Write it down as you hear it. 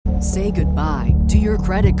Say goodbye to your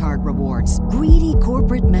credit card rewards. Greedy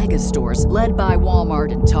corporate mega stores, led by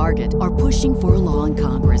Walmart and Target, are pushing for a law in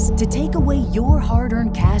Congress to take away your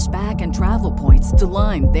hard-earned cash back and travel points to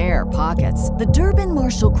line their pockets. The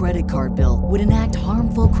Durbin-Marshall credit card bill would enact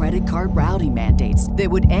harmful credit card routing mandates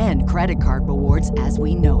that would end credit card rewards as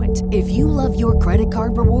we know it. If you love your credit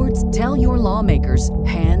card rewards, tell your lawmakers,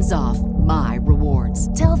 hands off my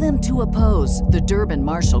rewards. Tell them to oppose the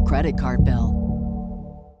Durbin-Marshall credit card bill.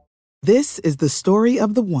 This is the story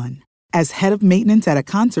of the one. As head of maintenance at a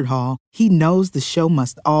concert hall, he knows the show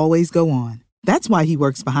must always go on. That's why he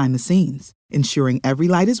works behind the scenes, ensuring every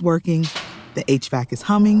light is working, the HVAC is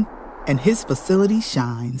humming, and his facility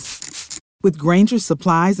shines. With Grainger's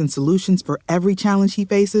supplies and solutions for every challenge he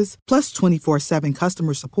faces, plus 24/7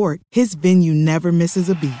 customer support, his venue never misses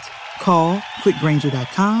a beat. Call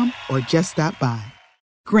quickgrainger.com or just stop by.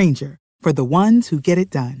 Grainger, for the ones who get it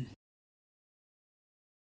done.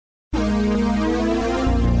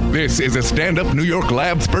 This is a Stand Up New York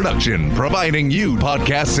Labs production, providing you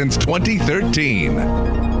podcasts since 2013.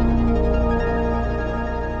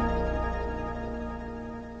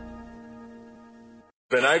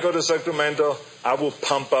 When I go to Sacramento, I will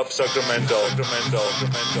pump up Sacramento.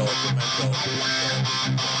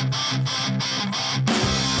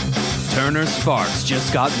 Turner Sparks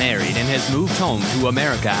just got married and has moved home to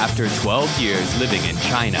America after 12 years living in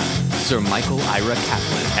China. Sir Michael Ira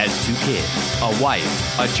Kaplan has 2 kids, a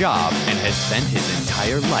wife, a job, and has spent his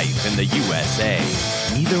entire life in the USA.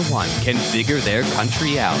 Neither one can figure their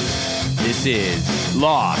country out. This is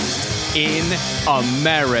Lost in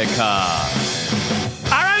America.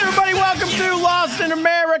 All right, everybody, welcome to Lost in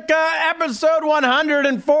America, episode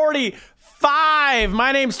 145.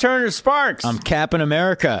 My name's Turner Sparks. I'm Cap in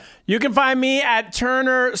America. You can find me at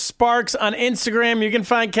Turner Sparks on Instagram. You can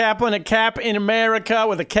find Kaplan at Cap in America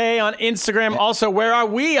with a K on Instagram. Also, where are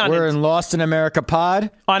we on We're in Lost in America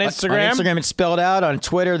Pod. On Instagram. On Instagram, it's spelled out. On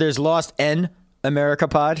Twitter, there's Lost N America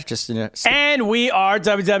Pod. And we are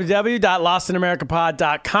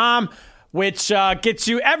www.lostinamericapod.com. Which gets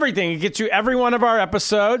you everything. It gets you every one of our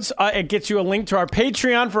episodes. It gets you a link to our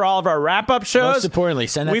Patreon for all of our wrap-up shows. Most importantly,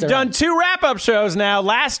 send that We've done 2 wrap-up shows now.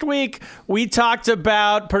 Last week, we talked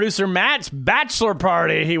about producer Matt's bachelor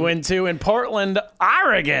party he went to in Portland,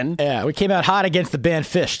 Oregon. Yeah, we came out hot against the band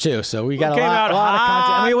Fish, too. So we got a lot of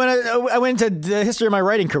content. I went into the history of my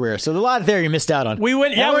writing career. So a lot there you missed out on.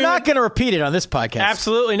 We're not going to repeat it on this podcast.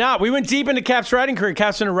 Absolutely not. We went deep into Cap's writing career.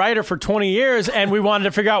 Cap's been a writer for 20 years, and we wanted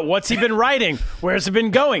to figure out what's he been writing. Where's it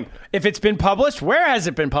been going? If it's been published, where has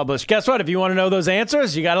it been published? Guess what? If you want to know those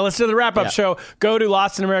answers, you got to listen to the wrap-up show. Go to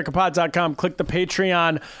lostinamericapod.com, click the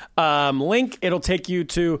Patreon link. It'll take you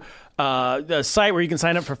to the site where you can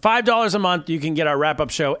sign up for $5 a month. You can get our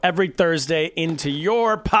wrap-up show every Thursday into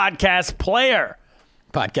your podcast player.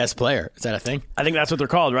 Podcast player. Is that a thing? I think that's what they're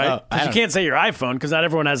called, right? Because you can't say your iPhone because not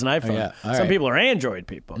everyone has an iPhone. Yeah. Some people are Android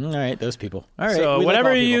people. All right, those people. All right. So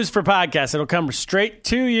whatever you use for podcasts, it'll come straight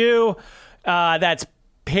to you. That's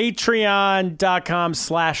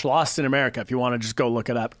patreon.com/Lost in America if you want to just go look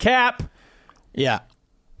it up. Cap. Yeah.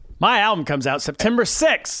 My album comes out September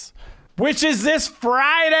 6th, which is this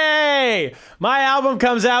Friday. My album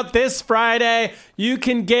comes out this Friday. You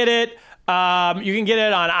can get it. You can get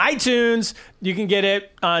it on iTunes. You can get it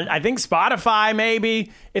on, I think, Spotify, maybe.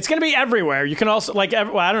 It's going to be everywhere. You can also, I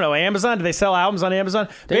don't know, Amazon. Do they sell albums on Amazon?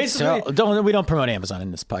 We don't promote Amazon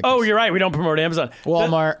in this podcast. Oh, you're right. We don't promote Amazon.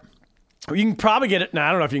 Walmart. You can probably get it. No,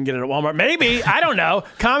 I don't know if you can get it at Walmart. Maybe. I don't know.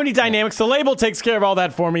 Comedy Dynamics. The label takes care of all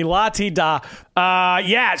that for me. La-ti-da.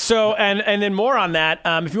 So, and then more on that.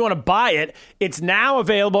 If you want to buy it, it's now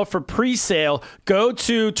available for pre-sale. Go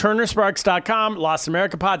to turnersparks.com,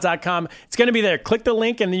 lostinamericapod.com. It's going to be there. Click the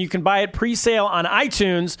link, and then you can buy it pre-sale on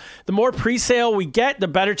iTunes. The more pre-sale we get, the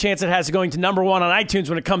better chance it has of going to number 1 on iTunes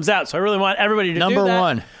when it comes out. So I really want everybody to do that. Number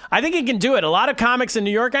 1. I think it can do it. A lot of comics in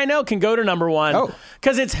New York I know can go to number 1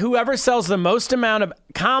 because it's whoever sells the most amount of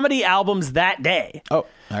comedy albums that day. Oh,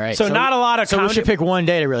 all right. So not a lot of comedy. So we should pick one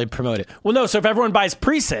day to really promote it. Well, no. So if everyone buys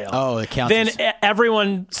pre-sale, it counts. then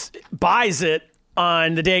everyone buys it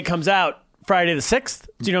on the day it comes out, Friday the 6th.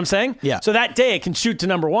 Do you know what I'm saying? Yeah. So that day it can shoot to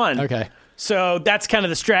number 1. Okay. So that's kind of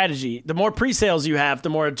the strategy. The more pre-sales you have, the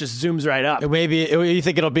more it just zooms right up. Maybe you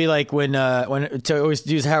think it'll be like when to always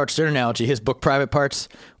use Howard Stern analogy, his book Private Parts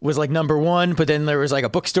was like number 1, but then there was like a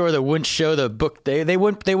bookstore that wouldn't show the book. They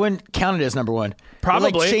wouldn't count it as number 1.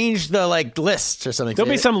 Probably they, like, changed the list or something. There'll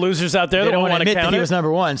be some losers out there that don't won't want to admit count that it. He was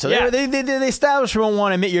number 1. So yeah. the establishment won't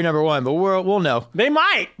want to admit you're number 1, but we'll know. They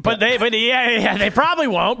might, but they probably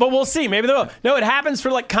won't. But we'll see. Maybe they will. No, it happens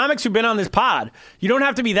for like comics who've been on this pod. You don't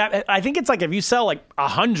have to be that. I think it's like if you sell like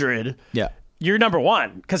 100. Yeah. you're number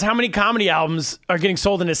one. Because how many comedy albums are getting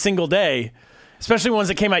sold in a single day, especially ones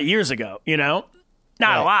that came out years ago, you know?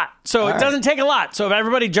 Not a lot. So it doesn't take a lot. So if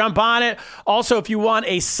everybody jump on it. Also, if you want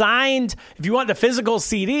the physical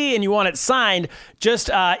CD and you want it signed, just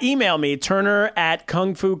email me, Turner at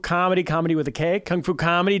Kung Fu Comedy, comedy with a K,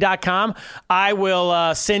 kungfucomedy.com. I will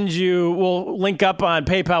we'll link up on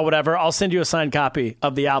PayPal, whatever. I'll send you a signed copy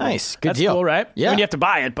of the album. Nice. Good That's deal. cool, right? Yeah. I mean, you have to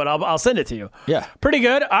buy it, but I'll send it to you. Yeah. Pretty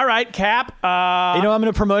good. All right, Cap. You know what I'm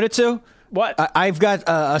going to promote it to? What? I've got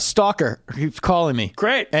a stalker who's calling me.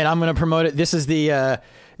 Great. And I'm going to promote it. This is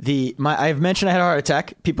I've mentioned I had a heart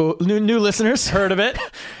attack. People, new listeners. Heard of it.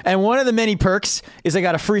 And one of the many perks is I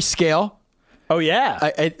got a free scale. Oh,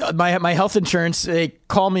 yeah. My health insurance, they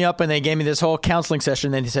called me up and they gave me this whole counseling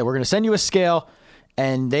session. Then they said, we're going to send you a scale.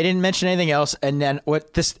 And they didn't mention anything else. And then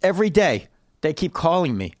every day they keep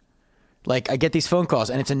calling me. Like, I get these phone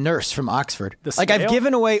calls, and it's a nurse from Oxford. Like, I've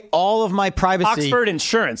given away all of my privacy. Oxford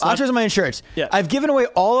Insurance. Oxford's my insurance. Yeah. I've given away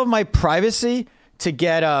all of my privacy to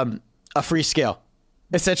get a free scale.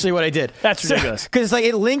 Essentially what I did. That's ridiculous. Because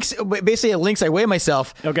it links, I weigh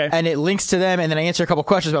myself. Okay. And it links to them, and then I answer a couple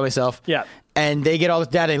questions about myself. Yeah. And they get all the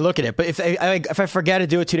data and look at it. But if I forget to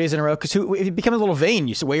do it 2 days in a row, because if you become a little vain,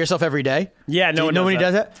 you weigh yourself every day. Yeah, nobody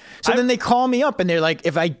does that. So then they call me up and they're like,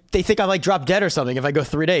 they think I drop dead or something if I go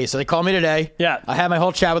 3 days. So they call me today. Yeah. I have my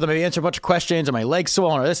whole chat with them. I answer a bunch of questions. Are my legs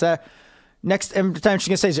swollen or this, that. Next time she's going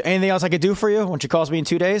to say, is there anything else I could do for you when she calls me in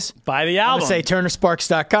 2 days? Buy the I'm album. going to say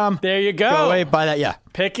turnersparks.com. There you go. Go away, buy that, yeah.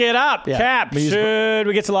 Pick it up. Yeah. Cap, should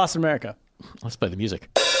we get to Lost in America? Let's play the music.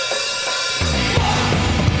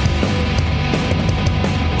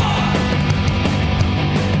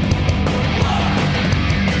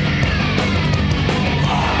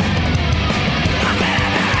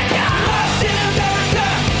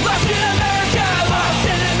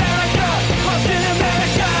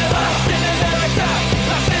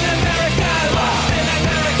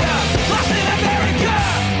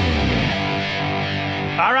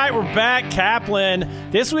 All right, we're back.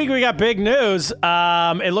 Kaplan. This week we got big news.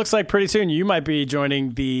 It looks like pretty soon you might be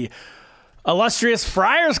joining the illustrious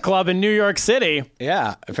Friars Club in New York City.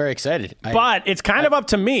 Yeah, I'm very excited. But it's kind of up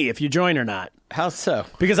to me if you join or not. How so?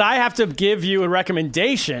 Because I have to give you a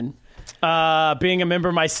recommendation, being a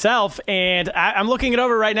member myself, and I'm looking it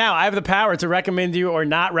over right now. I have the power to recommend you or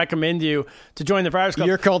not recommend you to join the Friars Club.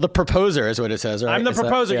 You're called the proposer is what it says, right? I'm the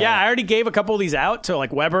proposer. Yeah, I already gave a couple of these out to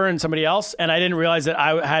like Weber and somebody else, and I didn't realize that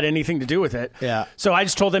I had anything to do with it. Yeah. So I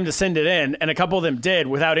just told them to send it in, and a couple of them did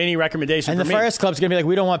without any recommendation And from the me. Friars Club's going to be like,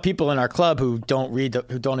 we don't want people in our club who don't read,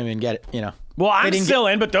 who don't even get it, you know. Well, I'm still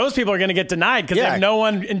in, but those people are going to get denied because they have no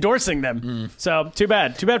one endorsing them. So too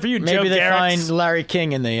bad. Too bad for you, Joe Maybe they Garrett's. find Larry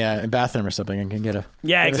King in the bathroom or something and can get a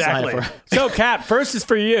Yeah, get a sign exactly. for it. So, Cap, first is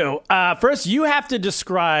for you. First, you have to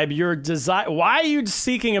describe your desire. Why are you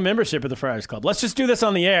seeking a membership at the Friars Club? Let's just do this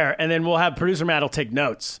on the air, and then we'll have producer Matt will take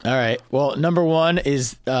notes. All right. Well, number one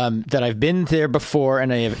is that I've been there before,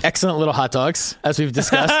 and I have excellent little hot dogs, as we've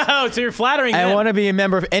discussed. Oh, so you're flattering I them. want to be a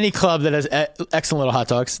member of any club that has excellent little hot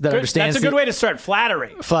dogs that understands. That's a good way to start.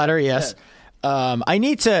 Flattery. Flattery, yes. I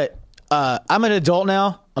need to. I'm an adult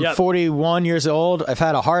now. I'm 41 years old. I've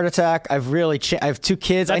had a heart attack. I've really. I have 2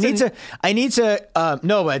 kids. I need to.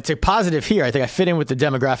 No, but it's a positive here. I think I fit in with the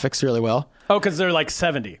demographics really well. Oh, because they're like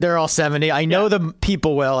 70. They're all 70. I know the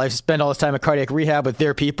people well. I've spent all this time at cardiac rehab with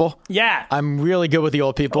their people. Yeah. I'm really good with the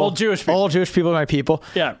old people. Old Jewish people. Old Jewish people are my people.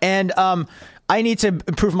 Yeah. And I need to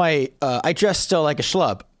improve my. I dress still like a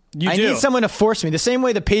schlub. I need someone to force me. The same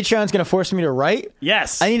way the Patreon's going to force me to write.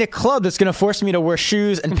 Yes. I need a club that's going to force me to wear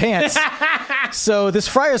shoes and pants. So this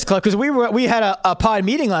Friars Club, because we had a pod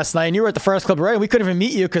meeting last night, and you were at the Friars Club, right? We couldn't even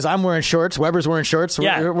meet you because I'm wearing shorts. Weber's wearing shorts.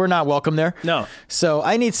 We're not welcome there. No. So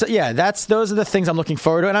I need. Those are the things I'm looking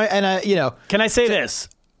forward to. And I you know. Can I say this?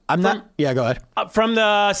 I'm not. Yeah, go ahead. From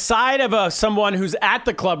the side of someone who's at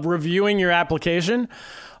the club reviewing your application.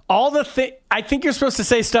 I think you're supposed to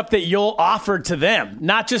say stuff that you'll offer to them,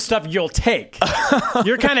 not just stuff you'll take.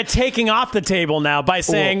 You're kind of taking off the table now by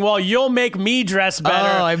saying, well, you'll make me dress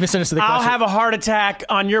better. Oh, I misunderstood the question. I'll have a heart attack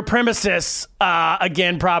on your premises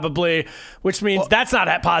again, probably, which means that's not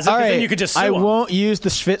that positive. All right. Then you could just sue I them. won't use the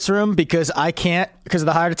Schwitz room because of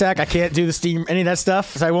the heart attack. I can't do the steam, any of that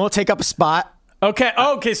stuff. So I won't take up a spot.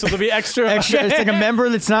 Okay, so there'll be extra. It's like a member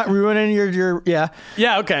that's not ruining your yeah.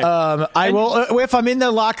 Yeah, okay. I will if I'm in the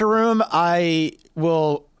locker room, I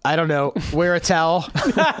will. I don't know. Wear a towel.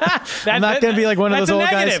 I'm not going to be like one of those old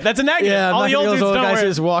guys. That's a negative. Yeah, I'm all not the gonna old be dudes those old don't guys wear. who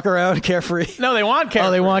just walk around carefree. No, they want carefree.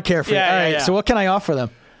 Oh, they want carefree. Yeah, all right. yeah. So what can I offer them?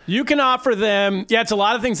 You can offer them, it's a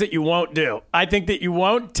lot of things that you won't do. I think that you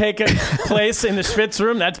won't take a place in the Schwitz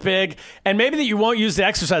room. That's big. And maybe that you won't use the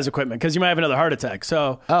exercise equipment because you might have another heart attack.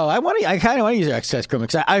 So, I kind of want to use their exercise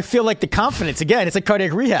equipment because I feel like the confidence, again, it's like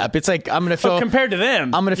cardiac rehab. It's like I'm going to feel. Compared to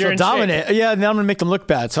them, I'm going to feel dominant. Shape. Yeah, and then I'm going to make them look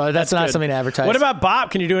bad. So that's not good. something to advertise. What about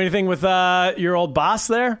Bob? Can you do anything with your old boss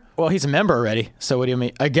there? Well, he's a member already. So what do you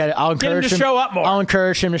mean? I'll encourage him to show up more. I'll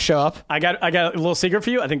encourage him to show up. I got a little secret for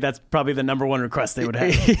you. I think that's probably the number one request they would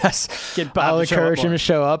have. Yes. Get Bob I'll to show up encourage him more. to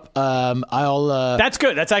show up. That's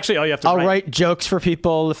good. That's actually all you have to I'll write. write jokes for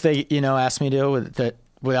people if they, ask me to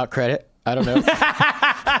without credit. I don't know.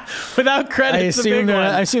 Without credit,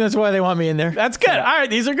 I assume that's why they want me in there. That's good. All right,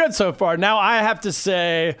 these are good so far. Now I have to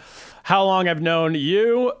say how long I've known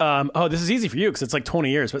you. This is easy for you because it's like 20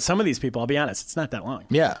 years. But some of these people, I'll be honest, it's not that long.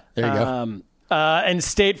 Yeah, there you go. And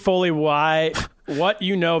state fully what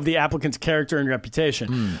you know of the applicant's character and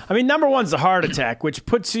reputation. I mean, number one's the heart attack, which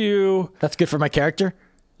puts you... That's good for my character?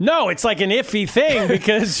 No, it's like an iffy thing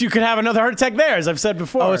because you could have another heart attack there, as I've said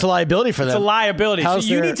before. Oh, it's a liability for them. It's a liability. How's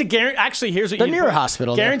so you need to guarantee... Actually, here's what they're you need near to a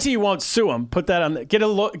hospital. Guarantee you won't sue them. Put that on... Get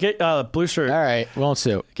a blue shirt. All right, won't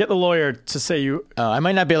sue. Get the lawyer to say you... I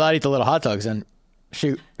might not be allowed to eat the little hot dogs then.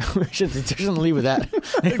 Shoot. We shouldn't leave with that.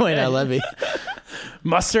 They might not let me.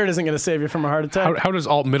 Mustard isn't going to save you from a heart attack. How does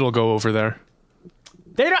alt middle go over there?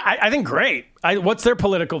 They don't, I think great. What's their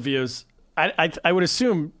political views? I would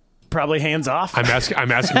assume probably hands off. I'm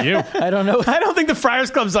asking you. I don't know. I don't think the Friars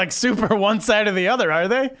Club's like super one side or the other, are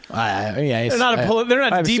they? They're not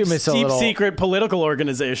a deep secret political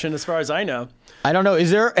organization, as far as I know. I don't know. Is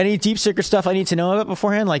there any deep secret stuff I need to know about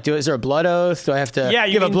beforehand? Like, is there a blood oath? Do I have to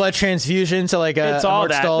give a blood transfusion to like a? It's all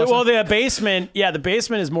that. Well, the basement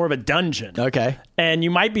is more of a dungeon. Okay. And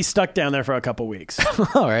you might be stuck down there for a couple weeks.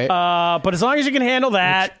 All right. But as long as you can handle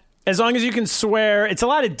that. As long as you can swear, it's a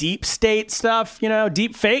lot of deep state stuff,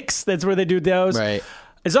 deep fakes. That's where they do those. Right.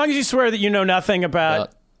 As long as you swear that you know nothing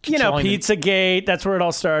about, Pizzagate. That's where it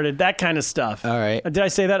all started. That kind of stuff. All right. Did I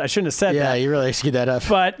say that? I shouldn't have said that. Yeah, you really screwed that up.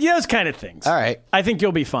 But those kind of things. All right. I think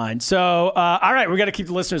you'll be fine. So, all right, we got to keep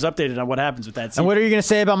the listeners updated on what happens with that scene. And what are you going to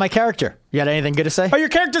say about my character? You got anything good to say? Oh, your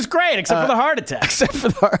character's great, except for the heart attack. Except for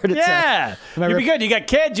the heart attack. Yeah. You'll be good. You got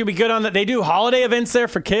kids. You'll be good on that. They do holiday events there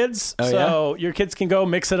for kids. Oh, so your kids can go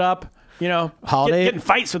mix it up. Holiday? Getting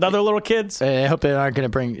fights with other little kids. I hope they aren't going to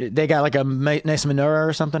bring. They got like a nice menorah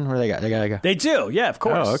or something. What do they got? They do, yeah, of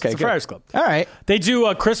course. Oh, okay, it's the good. Friars Club. All right. They do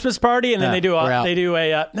a Christmas party, and then Yeah, they do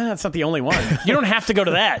we're out. No, that's not the only one. You don't have to go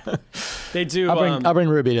to that. They do. I'll bring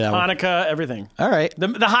Ruby to that one. Hanukkah, everything. All right.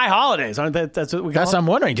 The high holidays, aren't they? That's what we call That's what I'm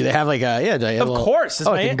wondering. Do they have like a? Yeah. Do they have Of course. Of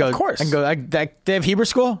course. I can go. They have Hebrew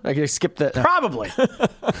school. I can skip that. Probably.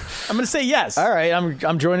 I'm going to say yes. All right.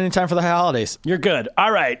 I'm joining in time for the high holidays. You're good.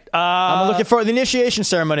 All right. I'm looking forward to the initiation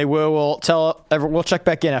ceremony. We'll check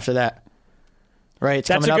back in after that. Right. It's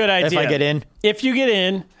That's a coming good up idea. If I get in. If you get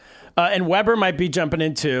in, and Weber might be jumping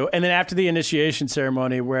in too, and then after the initiation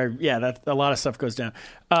ceremony, where a lot of stuff goes down.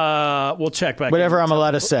 We'll check back. Whatever in. I'm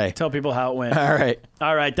allowed to say. Tell people how it went. All right.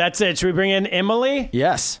 All right. That's it. Should we bring in Emily?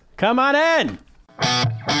 Yes. Come on in.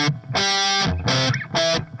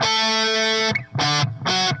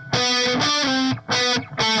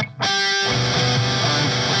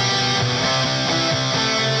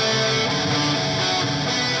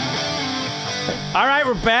 All right,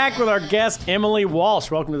 we're back with our guest, Emily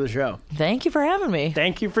Walsh. Welcome to the show. Thank you for having me.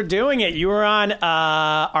 Thank you for doing it. You were on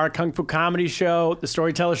our Kung Fu comedy show, the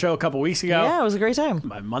Storyteller Show, a couple weeks ago. Yeah, it was a great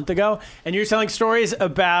time. A month ago. And you're telling stories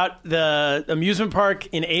about the amusement park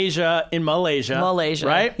in Asia, in Malaysia. Malaysia.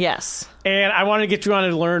 Right? Yes. And I wanted to get you on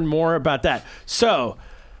to learn more about that. So,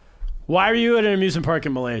 why are you at an amusement park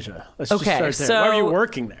in Malaysia? Let's just start there. So, why are you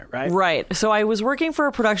working there, right? Right. So I was working for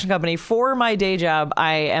a production company. For my day job,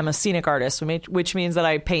 I am a scenic artist, which means that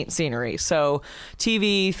I paint scenery. So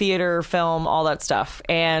TV, theater, film, all that stuff.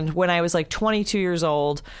 And when I was like 22 years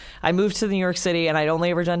old, I moved to New York City, and I'd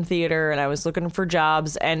only ever done theater, and I was looking for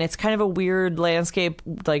jobs. And it's kind of a weird landscape,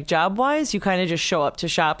 like job-wise. You kind of just show up to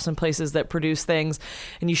shops and places that produce things,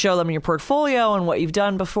 and you show them your portfolio and what you've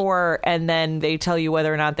done before, and then they tell you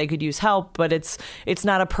whether or not they could use help. But it's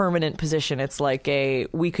not a permanent position. It's like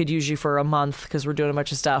we could use you for a month because we're doing a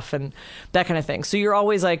bunch of stuff and that kind of thing. So you're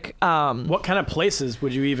always like, what kind of places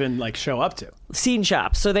would you even like show up to? Scene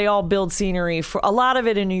shops. So they all build scenery. For a lot of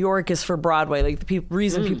it in New York is for Broadway, like the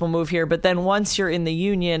reason people move here. But then once you're in the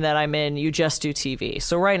union that I'm in, you just do TV.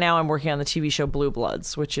 So right now I'm working on the TV show Blue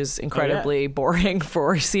Bloods, which is incredibly boring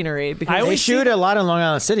for scenery because They shoot a lot in Long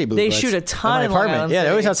Island City. Blue They Bloods. shoot a ton in in my Long apartment. Island Yeah,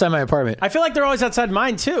 they're always City. outside my apartment. I feel like they're always outside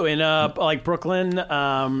mine too, in like Brooklyn,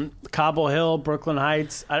 Cobble Hill, Brooklyn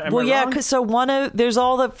Heights. Am I Well, yeah, wrong? because there's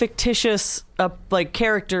all the fictitious like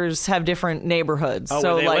characters have different neighborhoods. Oh,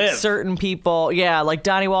 so where they like live. certain people, like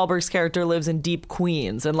Donnie Wahlberg's character lives in Deep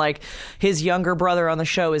Queens, and like his younger brother on the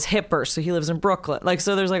show is hipper, so he lives in Brooklyn. Like,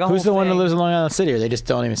 so there's like a Who's whole the one thing. that lives in Long Island City, or they just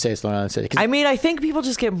don't even say it's Long Island City? I mean, I think people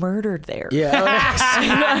just get murdered there. Yeah, I'm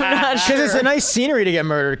not because sure. it's a nice scenery to get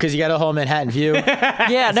murdered because you got a whole Manhattan view.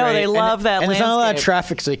 Yeah, no, Right. they love that. And there's not a lot of landscape.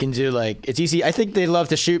 traffic, so you can do like it's easy. I think they love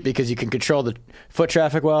to shoot because you can control the foot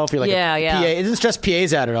traffic well. If you're like Yeah, a yeah. PA, it doesn't stress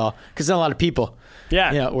PAs out at all because there's not a lot of people.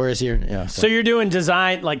 Yeah. You know, whereas here, So you're doing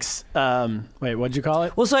design, like, wait, what'd you call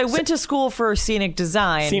it? Well, so I went to school for scenic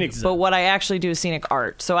design, Scenic design. but what I actually do is scenic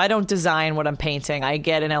art. So I don't design what I'm painting. I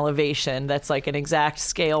get an elevation that's like an exact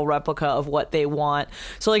scale replica of what they want.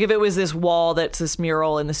 So like if it was this wall that's this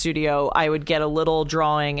mural in the studio, I would get a little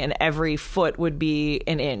drawing and every foot would be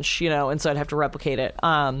an inch, and so I'd have to replicate it.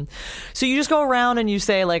 So you just go around and you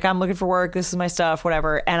say like, I'm looking for work. This is my stuff,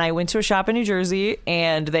 whatever. And I went to a shop in New Jersey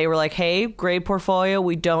and they were like, hey, great portfolio.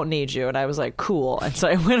 We don't need you. And I was like, cool. And so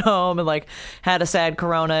I went home and like had a sad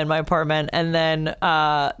Corona in my apartment. And then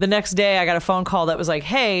the next day I got a phone call that was like,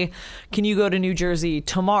 hey, can you go to New Jersey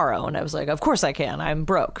tomorrow? And I was like, of course I can. I'm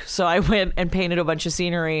broke. So I went and painted a bunch of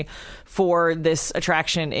scenery for this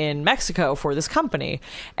attraction in Mexico for this company.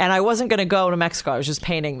 And I wasn't going to go to Mexico. I was just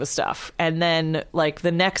painting the stuff. And then like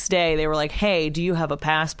the next day they were like, hey, do you have a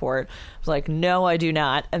passport? I was like, no, I do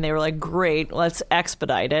not. And they were like, great, let's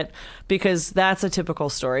expedite it, because that's a typical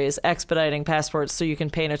story, is expediting passports so you can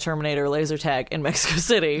paint a Terminator laser tag in Mexico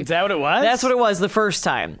City. Is that what it was? That's what it was the first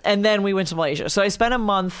time. And then we went to Malaysia. So I spent a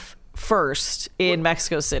month first in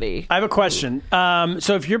Mexico City. I have a question.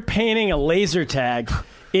 So if you're painting a laser tag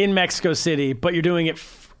in Mexico City, but you're doing it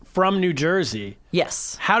from New Jersey,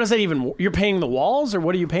 Yes. how does that even? You're painting the walls, or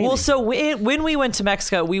what are you painting? Well, so when we went to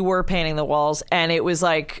Mexico, we were painting the walls, and it was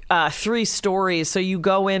like 3 stories. So you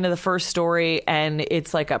go into the first story, and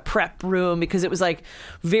it's like a prep room because it was like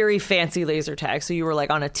very fancy laser tag. So you were like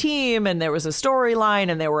on a team, and there was a storyline,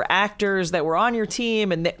 and there were actors that were on your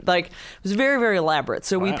team, and like it was very, very elaborate.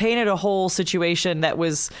 So we painted a whole situation that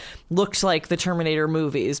looked like the Terminator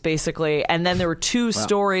movies, basically, and then there were 2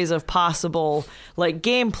 stories of possible like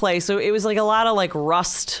gameplay. So it was like a lot of like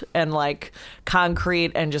rust and like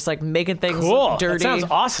concrete and just like making things cool. look dirty. That sounds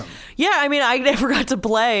awesome. Yeah, I mean, I never got to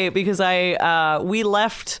play because we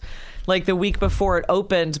left like the week before it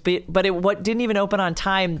opened, but it didn't even open on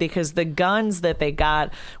time because the guns that they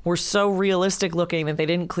got were so realistic looking that they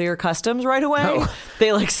didn't clear customs right away. Oh.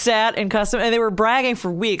 They like sat in customs and they were bragging for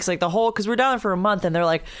weeks, like the whole, because we're down there for a month, and they're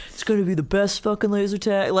like, it's going to be the best fucking laser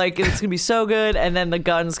tag, like it's going to be so good, and then the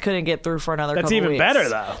guns couldn't get through for another That's couple even weeks. better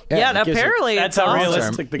though. Yeah, and it gives it- apparently That's it's how awesome.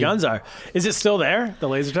 realistic the guns are. Is it still there? The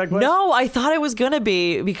laser tag place? No, I thought it was gonna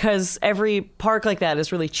be because every park like that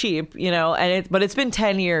is really cheap, but it's been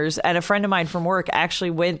 10 years, and a friend of mine from work actually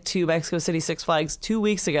went to Mexico City Six Flags 2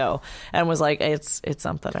 weeks ago and was like, it's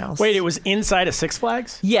something else. Wait, it was inside of Six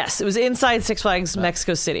Flags? Yes, it was inside Six Flags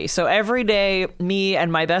Mexico City. So every day, me and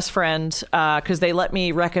my best friend, because they let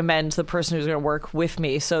me recommend the person who's going to work with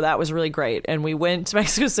me, so that was really great. And we went to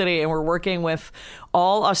Mexico City and we're working with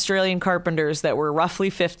all Australian carpenters that were roughly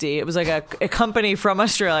 50. It was like a company from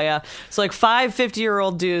Australia. So like 5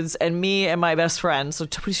 50-year-old dudes and me and my best friend. So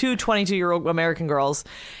 2 22-year-old American girls.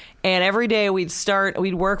 And every day we'd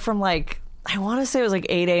work from like, I want to say it was like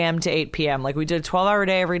 8 a.m. to 8 p.m. Like we did a 12-hour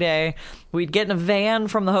day every day. We'd get in a van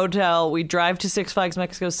from the hotel. We'd drive to Six Flags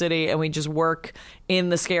Mexico City and we'd just work in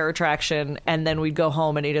the scare attraction. And then we'd go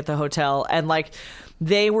home and eat at the hotel. And like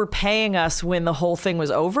they were paying us when the whole thing was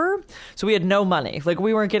over. So we had no money. Like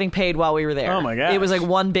we weren't getting paid while we were there. Oh my gosh. It was like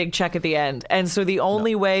one big check at the end. And so the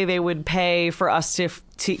only way they would pay for us to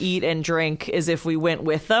eat and drink is if we went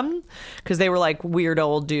with them, because they were like weird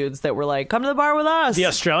old dudes that were like, come to the bar with us. The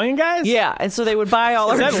Australian guys? Yeah, and so they would buy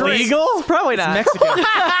all Is our that drinks. legal? Probably not. Mexican.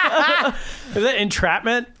 Is that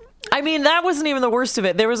entrapment? I mean, that wasn't even the worst of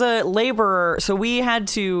it. There was a laborer, so we had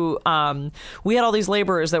all these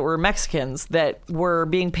laborers that were Mexicans that were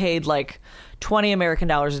being paid like $20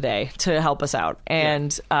 American a day to help us out.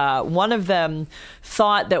 And one of them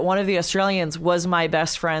thought that one of the Australians was my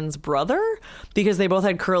best friend's brother because they both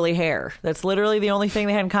had curly hair. That's literally the only thing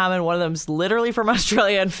they had in common. One of them's literally from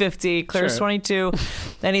Australia and 50, Claire's 22.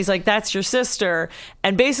 And he's like, that's your sister.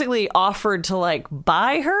 And basically offered to like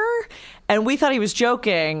buy her. And we thought he was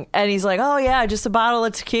joking. And he's like, oh, yeah, just a bottle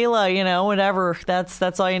of tequila, whatever. That's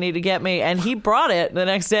all you need to get me. And he brought it the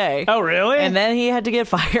next day. Oh, really? And then he had to get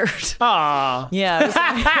fired. Aw. Yeah.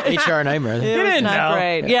 It was, HR nightmare. it was didn't not know.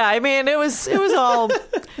 great. Yeah, I mean, it was all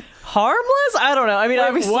Harmless? I don't know. I mean,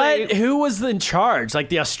 obviously. What? Who was in charge? Like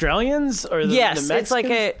the Australians or the Yes, the it's like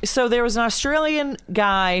Mexicans? so there was an Australian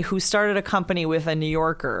guy who started a company with a New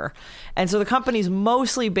Yorker. And so the company's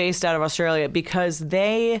mostly based out of Australia because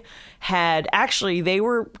they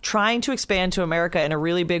were trying to expand to America in a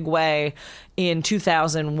really big way in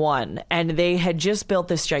 2001. And they had just built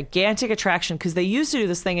this gigantic attraction because they used to do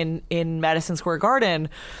this thing in Madison Square Garden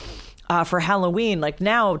for Halloween, like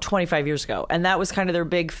now 25 years ago. And that was kind of their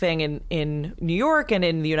big thing in New York and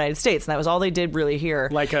in the United States. And that was all they did really here.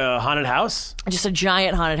 Like a haunted house? Just a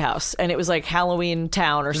giant haunted house. And it was like Halloween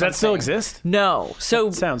Town or something. Does that still exist? No. So,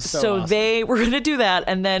 That sounds so awesome. They were going to do that.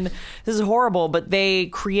 And then, this is horrible, but they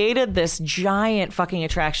created this giant fucking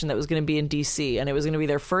attraction that was going to be in D.C. And it was going to be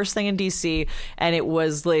their first thing in D.C. And it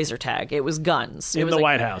was laser tag. It was guns. It In was the like,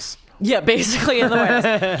 White House. Yeah, basically in the White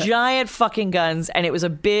House. Giant fucking guns, and it was a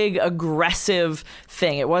big, aggressive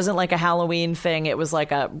thing. It wasn't like a Halloween thing. It was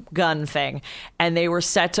like a gun thing. And they were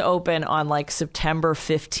set to open on like September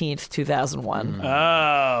 15th, 2001.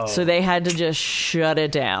 Oh. So they had to just shut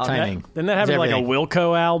it down. Timing. Didn't that happen like a Everything.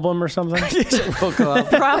 Wilco album or something?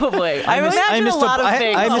 Probably. I imagine a lot of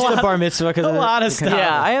things. I missed the bar mitzvah because a lot of stuff.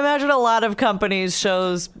 Yeah, I imagine a lot of companies,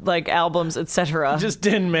 shows, like albums, etc. Just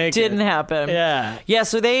didn't make it. Didn't happen. Yeah. Yeah,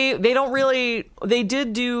 so they don't really. They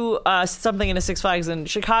did do something in a Six Flags in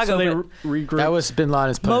Chicago. So they but regrouped. That was Bin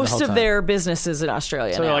Laden's plan the most whole of time. their businesses in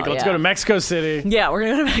Australia. So they're now, like, let's yeah. go to Mexico City. Yeah, we're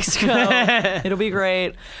gonna go to Mexico. It'll be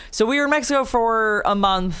great. So we were in Mexico for a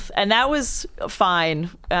month, and that was fine.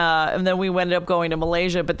 And then we ended up going to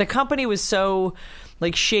Malaysia, but the company was so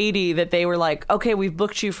like shady that they were like, okay, we've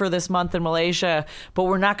booked you for this month in Malaysia, but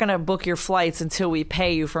we're not going to book your flights until we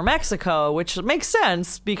pay you for Mexico, which makes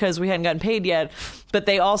sense because we hadn't gotten paid yet. But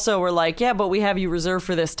they also were like, yeah, but we have you reserved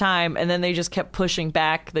for this time. And then they just kept pushing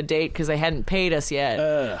back the date because they hadn't paid us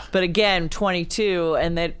yet. But again, 22.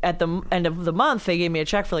 And then at the end of the month, they gave me a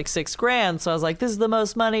check for like $6,000. So I was like, this is the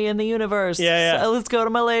most money in the universe. Yeah. So let's go to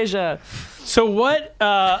Malaysia. So what,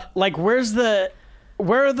 like,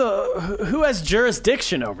 who has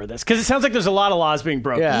jurisdiction over this? Because it sounds like there's a lot of laws being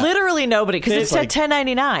broken. Yeah. Literally nobody, because it's It's like- a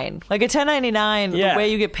 1099. Like a 1099, Yeah. the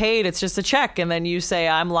way you get paid, it's just a check, and then you say,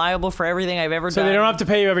 I'm liable for everything I've ever So done. they don't have to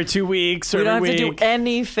pay you every 2 weeks or We don't every have to week. do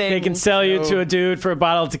anything. They can sell you to a dude for a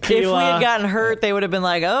bottle of If tequila. we had gotten hurt, they would have been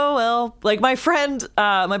like, oh, well. Like my friend,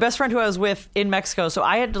 my best friend who I was with in Mexico, so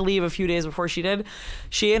I had to leave a few days before she did.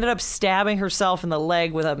 She ended up stabbing herself in the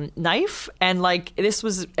leg with a knife. And like, this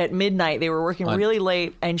was at midnight. They were working really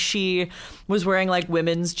late, and she was wearing like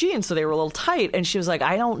women's jeans, so they were a little tight. And she was like,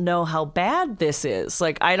 I don't know how bad this is.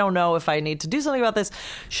 Like, I don't know if I need to do something about this.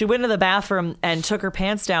 She went into the bathroom and took her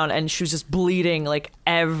pants down, and she was just bleeding like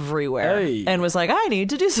everywhere. Hey. And was like, I need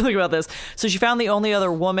to do something about this. So she found the only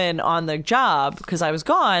other woman on the job because I was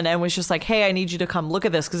gone, and was just like, hey, I need you to come look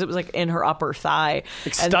at this, because it was like in her upper thigh.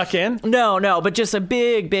 Like And- stuck in? No, but just a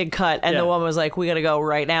big cut. And Yeah. the woman was like, we got to go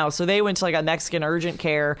right now. So they went to like a Mexican urgent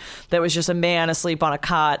care that was just a man asleep on a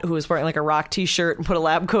cot who was wearing like a rock t-shirt and put a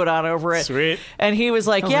lab coat on over it. Sweet. And he was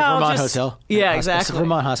like, yeah, I'll Vermont just... Hotel. Yeah, Hospital. exactly.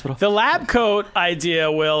 Vermont Hospital. The lab coat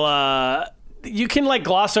idea will, you can like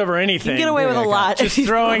gloss over anything. You can get away with a lot. Just if you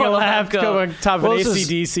throwing throw a lab coat on top of Well, an this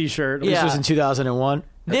is- AC/DC shirt. Yeah. This was in 2001.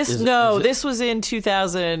 This Is it- no, is it- this was in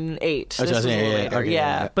 2008. Oh, This was a little 2008, yeah, later. okay,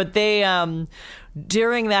 yeah. yeah. But they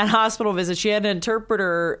during that hospital visit, she had an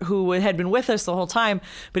interpreter who had been with us the whole time,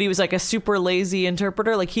 but he was like a super lazy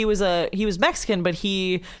interpreter. Like he was Mexican, but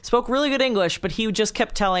he spoke really good English, but he just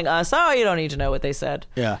kept telling us, "Oh, you don't need to know what they said."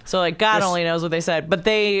 Yeah. So like God only knows what they said. But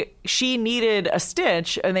she needed a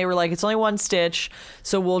stitch, and they were like, "It's only one stitch,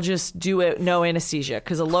 so we'll just do it no anesthesia,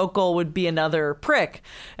 because a local would be another prick."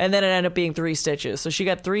 And then it ended up being 3 stitches. So she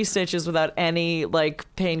got 3 stitches without any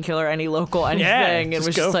like painkiller, any local anything. It just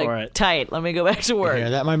was go just like for it. tight. Let me go back to work. Yeah,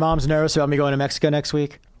 that my mom's nervous about me going to Mexico next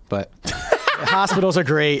week, but hospitals are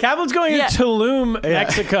great. Kaplan's going Yeah. to Tulum,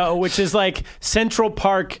 Mexico, which is like Central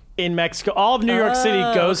Park in Mexico. All of New York City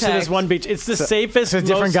goes to okay. this one beach. It's the safest, It's a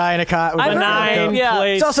different most guy in a cot. With I've a heard lab of coat. it, yeah.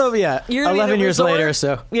 place. It's also You're the 11 years resort? later.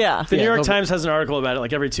 So Yeah. The New York they'll- Times has an article about it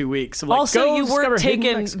like every 2 weeks. I'm like, Also, go you discover weren't hidden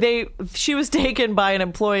taken. Mexico. She was taken by an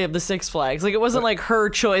employee of the Six Flags. Like it wasn't like her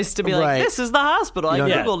choice to be like, Right. "This is the hospital." I You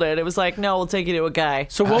don't- googled it. It was like, "No, we'll take you to a guy."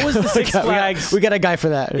 So what was the Six Flags? we got a guy for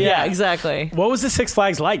that. Yeah, exactly. What was the Six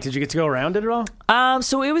Flags like? Did you get to go around it at all?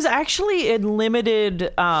 So it was actually in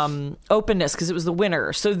limited openness because it was the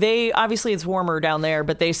winter. So obviously it's warmer down there,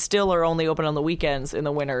 but they still are only open on the weekends in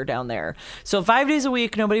the winter down there. So 5 days a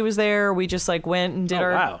week, nobody was there. We just like went and did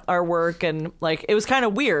wow. our work, and like it was kind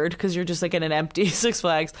of weird because you're just like in an empty Six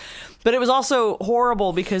Flags. But it was also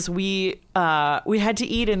horrible because we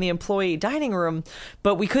eat in the employee dining room,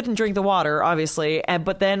 but we couldn't drink the water, obviously.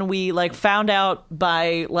 But then we like found out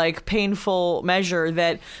by like painful measure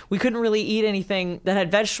that we couldn't really eat anything that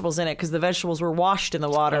had vegetables in it because the vegetables were washed in the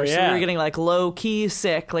water. Oh, So yeah. we were getting like low key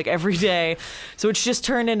sick like every day. So it's just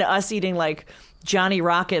turned into us eating like Johnny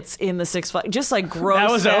Rockets in the Six Flags, just like gross That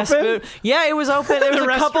was fast open? food. Yeah, it was open. There was The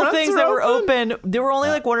a couple restaurants things are that were open? open. There were only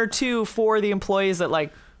like one or two for the employees that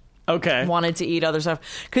like Okay. wanted to eat other stuff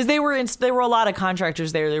because there were a lot of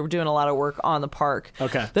contractors there. They were doing a lot of work on the park.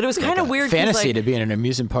 Okay. But it was kind of weird. 'cause, Fantasy like, to be in an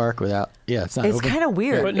amusement park without. Yeah, it's not. it's open. kind of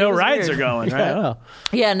weird. But no It was rides weird. are going, Yeah, right? I don't know.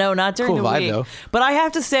 Yeah, no, not during Cool the vibe, week. though. But I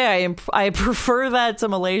have to say, I prefer that to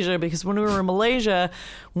Malaysia because when we were in Malaysia,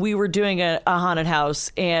 we were doing a haunted house,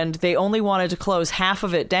 and they only wanted to close half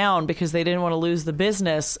of it down because they didn't want to lose the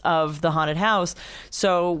business of the haunted house.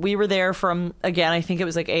 So we were there from, again, I think it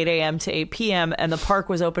was like 8 a.m. to 8 p.m., and the park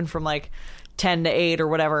was open from like 10 to 8 or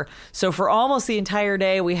whatever. So for almost the entire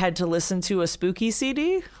day, we had to listen to a spooky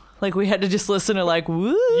CD. Like we had to just listen to like,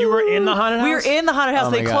 woo. You were in the haunted house? We were in the haunted house.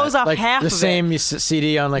 Oh they my God. close off like half the of it. same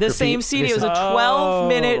CD on like The repeat. same CD. It was a Oh.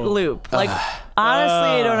 12-minute loop. Like,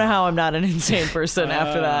 honestly, I don't know how I'm not an insane person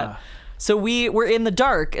after that. So we were in the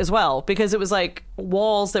dark as well because it was like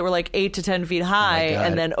walls that were like 8 to 10 feet high God.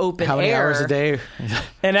 and then open How many air. hours a day?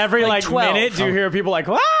 And every Like like 12. minute, do you hear people like,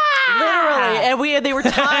 "Wah!" Literally, and they were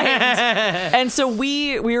timed, and so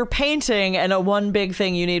we were painting. And one big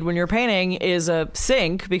thing you need when you're painting is a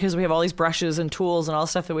sink because we have all these brushes and tools and all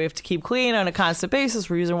stuff that we have to keep clean on a constant basis.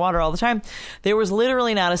 We're using water all the time. There was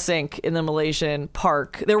literally not a sink in the Malaysian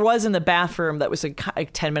park. There was in the bathroom that was a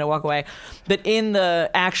 10-minute walk away, but in the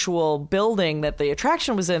actual building that the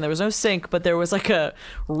attraction was in, there was no sink, but there was like a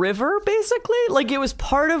river basically. Like it was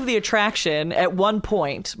part of the attraction at one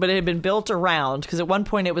point, but it had been built around because at one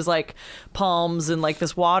point it was like palms and like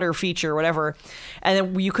this water feature or whatever, and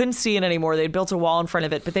then you couldn't see it anymore. They'd built a wall in front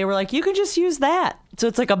of it, but they were like, you can just use that. So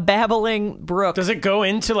it's like a babbling brook. Does it go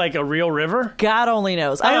into like a real river? God only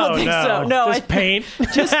knows. I don't Oh, think no. so. No, Just paint.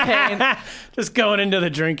 Just paint. Just going into the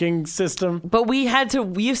drinking system. But we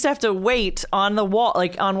used to have to wait on the wall,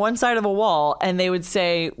 like on one side of a wall, and they would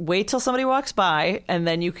say, wait till somebody walks by, and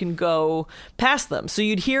then you can go past them. So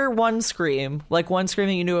you'd hear one scream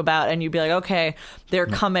that you knew about, and you'd be like, okay, they're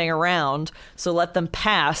coming around, so let them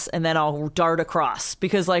pass, and then I'll dart across.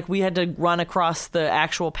 Because like we had to run across the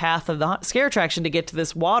actual path of the scare attraction to get to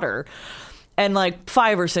this water. And like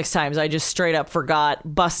 5 or 6 times, I just straight up forgot,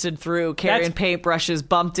 busted through, carrying paintbrushes,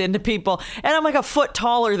 bumped into people. And I'm like a foot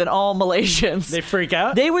taller than all Malaysians. They freak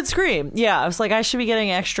out? They would scream. Yeah, I was like, I should be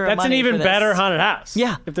getting extra That's money an even for this. better haunted house.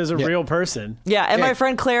 Yeah. If there's a real person. Yeah, and my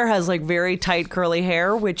friend Claire has like very tight curly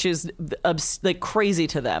hair, which is like crazy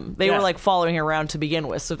to them. They Yeah. were like following her around to begin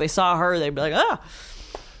with. So if they saw her, they'd be like, ah.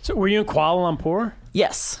 So were you in Kuala Lumpur?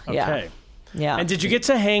 Yes. Okay. Yeah. Yeah. And did you get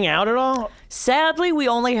to hang out at all? Sadly, we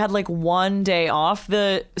only had like one day off.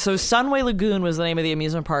 So Sunway Lagoon was the name of the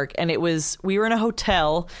amusement park, and we were in a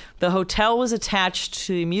hotel. The hotel was attached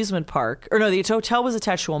to the amusement park. Or no, the hotel was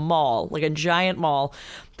attached to a mall, like a giant mall.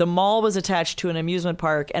 The mall was attached to an amusement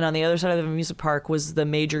park, and on the other side of the amusement park was the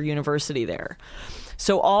major university there.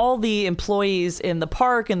 So all the employees in the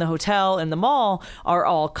park, in the hotel, in the mall are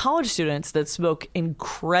all college students that spoke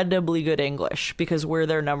incredibly good English because we're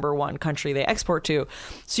their number one country they export to.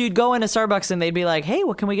 So you'd go into Starbucks and they'd be like, hey,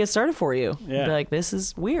 what can we get started for you? Yeah. You'd be like, this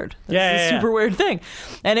is weird. This Yeah, is a yeah, super yeah. weird thing.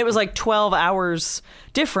 And it was like 12 hours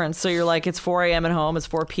difference. So you're like, it's 4 a.m. at home, it's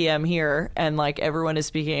 4 p.m. here, and like everyone is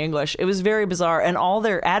speaking English. It was very bizarre. And all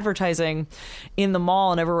their advertising in the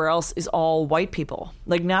mall and everywhere else is all white people.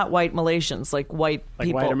 Like not white Malaysians, like white Like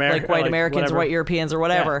people, white like white like Americans whatever. or white Europeans or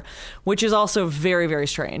whatever, which is also very, very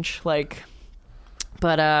strange. Like,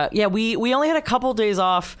 but yeah, we only had a couple days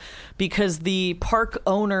off because the park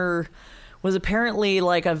owner was apparently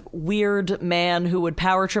like a weird man who would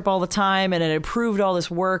power trip all the time and had approved all this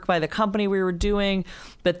work by the company we were doing,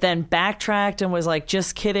 but then backtracked and was like,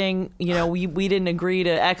 just kidding. You know, we didn't agree to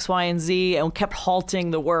X, Y, and Z, and kept halting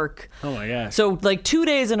the work. Oh my gosh. So like 2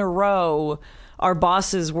 days in a row, our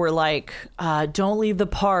bosses were like, don't leave the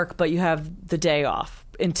park, but you have the day off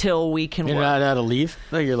until we can You're work. not allowed to leave?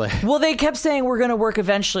 Like, you're like, Well, they kept saying we're going to work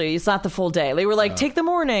eventually. It's not the full day. They were like, take the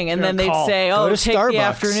morning, and You're then a they'd call. say, go oh, to take Starbucks. the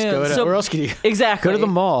afternoon. Go to, So- where else can you? Exactly. Go to the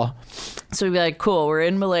mall. So we'd be like, cool, we're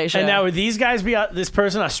in Malaysia. And now would these guys be this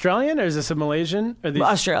person Australian or is this a Malaysian? Or these...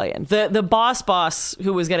 Australian. The boss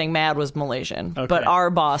who was getting mad was Malaysian, Okay. but our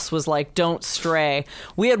boss was like, don't stray.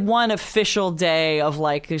 We had one official day of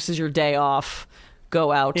like, this is your day off.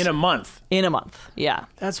 go out In a month. Yeah.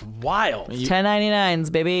 That's wild.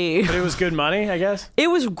 1099s, baby. But it was good money, I guess. It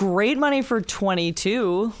was great money for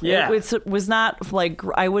 22. Yeah. It was not like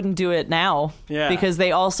I wouldn't do it now. Yeah. Because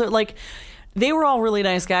they also like they were all really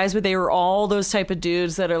nice guys, but they were all those type of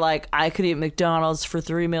dudes that are like, I could eat McDonald's for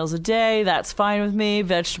 3 meals a day. That's fine with me.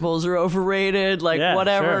 Vegetables are overrated. Like Yeah,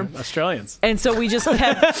 whatever. sure. Australians. And so we just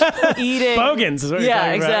kept eating. Bogans is what you're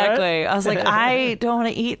talking about, exactly. right? I was like, I don't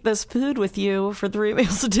want to eat this food with you for 3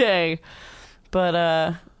 meals a day.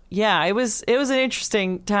 But yeah, it was an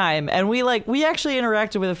interesting time, and we actually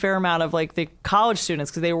interacted with a fair amount of like the college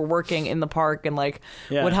students because they were working in the park and like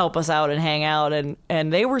would help us out and hang out,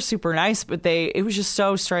 and they were super nice, but it was just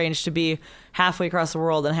so strange to be halfway across the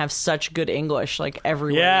world and have such good English like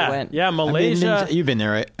everywhere you went. Yeah, Malaysia. You've been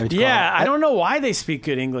there, right? I don't know why they speak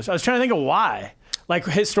good English. I was trying to think of why. Like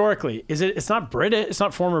historically, it's not British. It's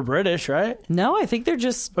not former British, right? No, I think they're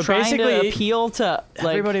just But trying to basically, appeal to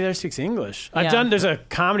like Everybody there speaks English. Yeah. There's a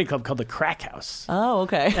comedy club called the Crack House. Oh,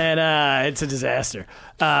 okay. And it's a disaster.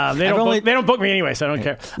 They don't book me anyway, so I don't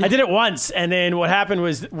care. I did it once, and then what happened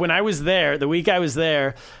was when I was there, the week I was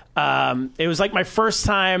there, it was like my first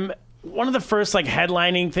time. One of the first like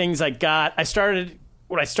headlining things I got.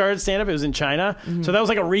 When I started stand-up, it was in China, so that was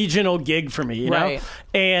like a regional gig for me, you know.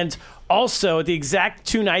 And also, at the exact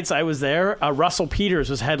 2 nights I was there, Russell Peters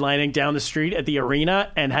was headlining down the street at the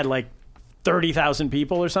arena and had like 30,000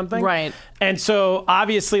 people or something. Right. And so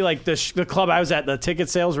obviously like the club I was at, the ticket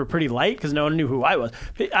sales were pretty light because no one knew who I was.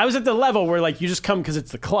 I was at the level where like you just come because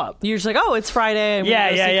it's the club. You're just like, oh, it's Friday. And we're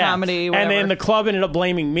gonna see comedy, whatever. And then the club ended up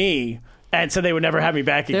blaming me. And so they would never have me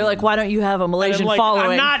back again. They're like, why don't you have a Malaysian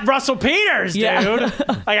following? I'm not Russell Peters, dude. Yeah.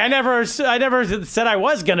 Like I never said I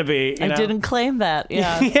was gonna be. You know? didn't claim that.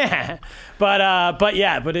 Yeah. Yeah. But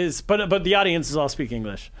the audiences all speak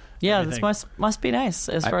English. Yeah, this must be nice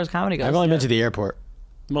as far as comedy goes. I've only been to the airport.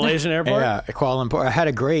 Malaysian airport? Yeah, Kuala Lumpur. I had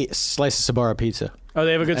a great slice of Sabaro pizza. Oh,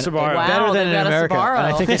 they have a good Sbarro. Wow, Better than they've in got a America. Sbarro. And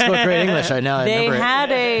I think they spoke great English. I know. They had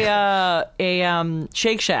a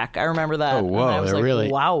Shake Shack. I remember that. Oh, whoa, And I was they're like, really-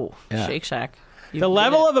 wow, Yeah. Shake Shack. The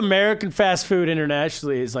level of American fast food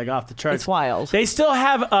internationally is like off the charts. It's wild. They still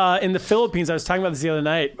have in the Philippines. I was talking about this the other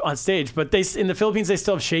night on stage, but in the Philippines they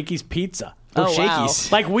still have Shakey's Pizza. Oh, wow.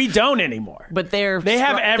 Shakey's. Like we don't anymore. But they have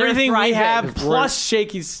everything we have thriving. plus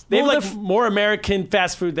Shakey's. They Well, have like more American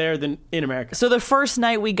fast food there than in America. So the first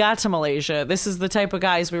night we got to Malaysia, this is the type of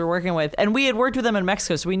guys we were working with, and we had worked with them in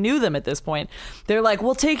Mexico, so we knew them at this point. They're like,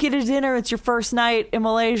 we'll take you to dinner. It's your first night in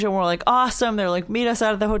Malaysia. And we're like, awesome. They're like, meet us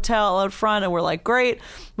out at the hotel out front. And we're like, great.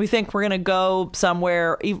 We think we're going to go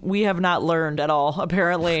somewhere. We have not learned at all,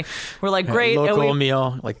 apparently. We're like, great. Local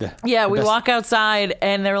meal. Like we walk outside,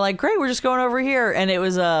 and they're like, great, we're just going over here. And it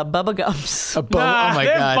was Bubba Gumps. oh my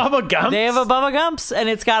they have God. Bubba Gumps. They have a Bubba Gumps, and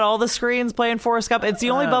it's got all the screens playing Forrest Gump. It's the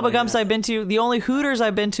only Bubba Gumps I've been to. The only Hooters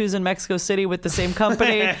I've been to is in Mexico City with the same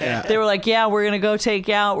company. They were like, yeah, we're going to go take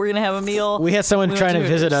out. We're going to have a meal. We had someone We trying to went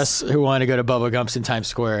to visit Hooters. us who wanted to go to Bubba Gump's in Times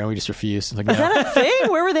Square, and we just refused. Like, no. Is that a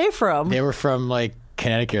thing? Where were they from? They were from like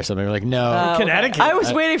Connecticut or something. We're like, no. Connecticut. I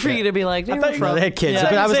was waiting for you to be like, they were thought you from. they had kids. I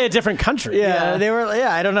But I was say a different country. Yeah, they were.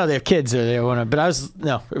 Yeah, I don't know. They have kids, or they want to. But I was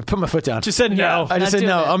put my foot down. Just said no. I just not said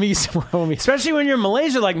no. doing it. I'll meet you somewhere. Especially when you're in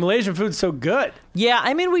Malaysia, like Malaysian food's so good. Yeah,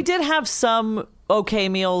 I mean, we did have some okay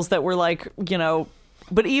meals that were like,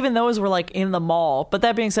 but even those were like in the mall. But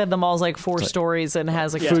that being said, the mall's like 4 stories and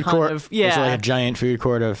has like a Food ton court. of There's like a giant food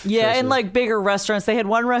court of. Yeah, choices. and like bigger restaurants. They had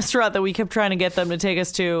one restaurant that we kept trying to get them to take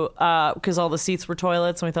us to because all the seats were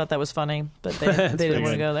toilets, and we thought that was funny, but they didn't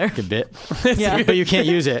want to go there. Like a bit. Yeah. But you can't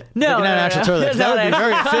use it. No, like, not an no, actual no. toilet. No, That would be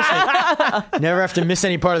very efficient. Never have to miss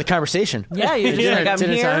any part of the conversation. Yeah, you're just like, I'm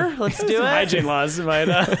Dinner here. time. Let's do it. Hygiene laws might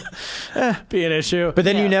be an issue. But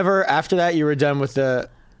then Yeah. you never. After that, you were done with the.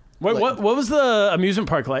 Wait, what was the amusement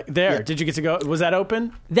park like there? Yeah. Did you get to go? Was that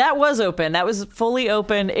open? That was open. That was fully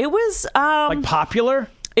open. It was Like popular?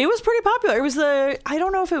 it was pretty popular. It was I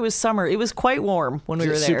don't know if it was summer. It was quite warm when we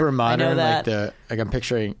were there. Super I modern. know that. Like I'm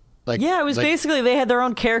picturing. Like Yeah, it was like, basically they had their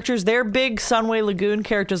own characters. Their big Sunway Lagoon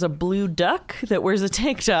character is a blue duck that wears a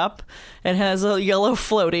tank top and has a yellow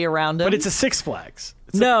floaty around him. But it's a Six Flags.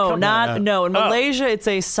 It's no, a not no. In Malaysia, it's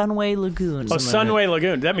a Sunway Lagoon. Oh, Sunway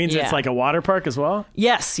Lagoon. That means Yeah. it's like a water park as well?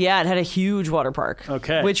 Yes, yeah, it had a huge water park.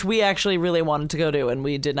 Okay. Which we actually really wanted to go to, and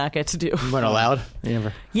we did not get to do. You weren't allowed. You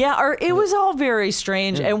never. Yeah, it was all very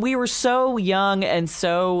strange, and we were so young and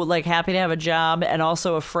so like happy to have a job, and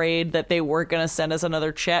also afraid that they weren't going to send us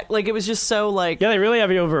another check. Like it was just so like Yeah, they really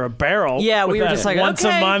have you over a barrel. Yeah, with we were that. just like, once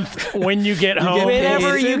okay. a month when you get home.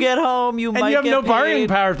 whenever paid. you get home, you and might you have get no bargaining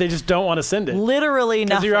paid. power if they just don't want to send it. Literally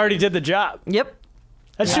Because nothing. you already did the job. Yep.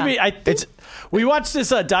 That should be. I think we watched this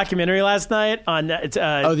documentary last night on. It's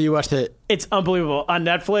you watched it? It's unbelievable on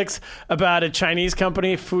Netflix about a Chinese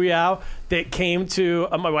company, Fuyao, that came to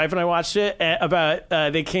my wife and I watched it.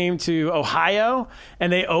 They came to Ohio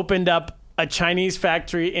and they opened up a Chinese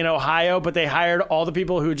factory in Ohio, but they hired all the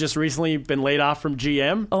people who had just recently been laid off from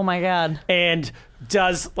GM. Oh my God. And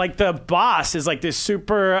the boss is like this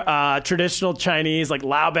super traditional Chinese, like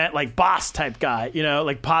Laoban, like boss type guy,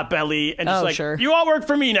 like pot belly, and just sure. You all work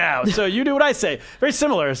for me now, so you do what I say. Very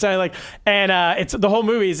similar, sounding like, and it's the whole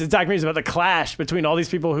movie is documentary is about the clash between all these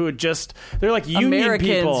people who they're like union Americans,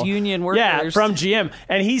 people, union workers, yeah, from GM,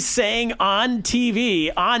 and he's saying on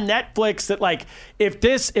TV on Netflix that like if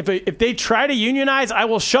they try to unionize, I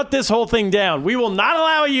will shut this whole thing down. We will not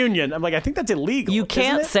allow a union. I'm like, I think that's illegal. You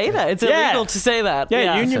can't say that. It's illegal to say that.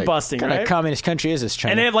 Yeah, union busting. What kind of communist country is this,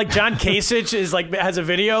 China? And they have like John Kasich has a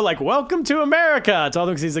video like "Welcome to America." It's all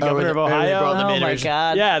because he's the governor of Ohio. Oh my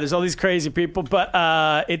God! Yeah, there's all these crazy people, but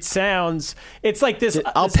it's like this.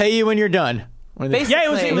 I'll pay you when you're done. Basically, it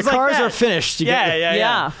was the like cars that. are finished.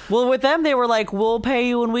 Yeah. Well, with them, they were like, "We'll pay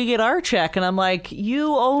you when we get our check," and I'm like,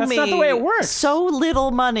 "You owe me." That's not the way it works. So little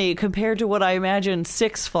money compared to what I imagine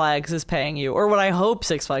Six Flags is paying you, or what I hope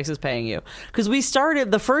Six Flags is paying you. Because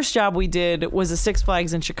the first job we did was a Six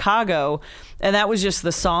Flags in Chicago, and that was just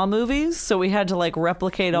the Saw movies. So we had to like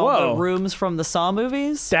replicate all the rooms from the Saw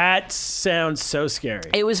movies. That sounds so scary.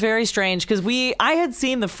 It was very strange because I had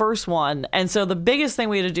seen the first one, and so the biggest thing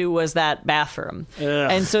we had to do was that bathroom. Ugh.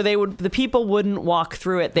 And so the people wouldn't walk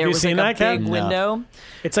through it. There was like a big window.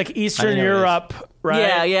 It's like Eastern Europe,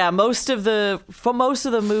 right? Yeah. Most of the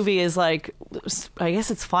movie is like, I guess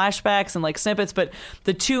it's flashbacks and like snippets, but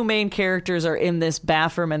the two main characters are in this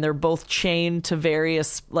bathroom and they're both chained to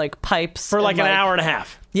various like pipes for like an hour and a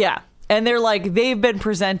half. Yeah. And they're like, they've been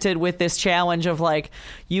presented with this challenge of like,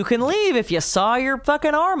 you can leave if you saw your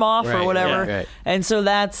fucking arm off or whatever. Right. And so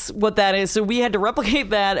that's what that is. So we had to replicate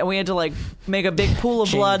that, and we had to like make a big pool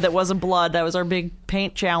of blood that wasn't blood. That was our big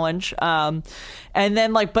paint challenge. And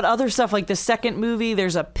then like, but other stuff like the second movie,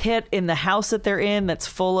 there's a pit in the house that they're in that's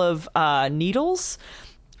full of needles.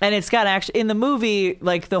 And it's got actually, in the movie,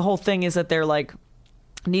 like the whole thing is that they're like,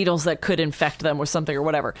 needles that could infect them with something or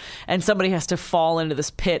whatever, and somebody has to fall into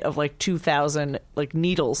this pit of like 2,000 like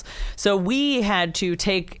needles. So we had to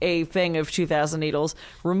take a thing of 2,000 needles,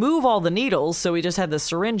 remove all the needles, so we just had the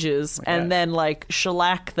syringes, and then like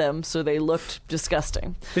shellac them so they looked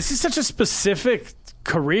disgusting. This is such a specific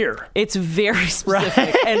career. It's very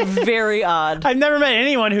specific and very odd. I've never met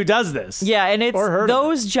anyone who does this. Yeah, and it's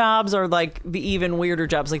those jobs are like the even weirder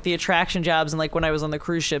jobs, like the attraction jobs, and like when I was on the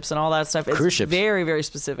cruise ships and all that stuff. It's very, very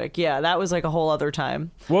specific. Yeah, that was like a whole other time.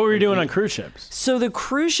 What were you doing on cruise ships? So the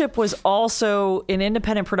cruise ship was also an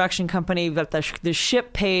independent production company that the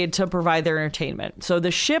ship paid to provide their entertainment. So the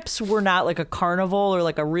ships were not like a Carnival or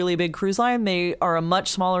like a really big cruise line. They are a much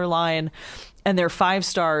smaller line. And they're 5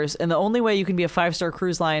 stars. And the only way you can be a 5-star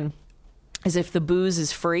cruise line is if the booze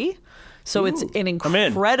is free. So it's an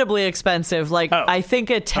incredibly expensive. Like I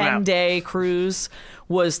think a 10-day cruise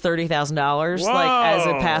was $30,000 like as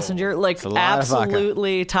a passenger. Like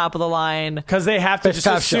absolutely top of the line. Because they have to just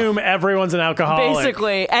assume everyone's an alcoholic.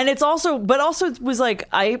 Basically. And it's also it was like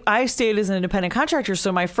I stayed as an independent contractor.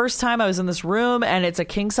 So my first time I was in this room and it's a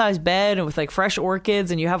king size bed and with like fresh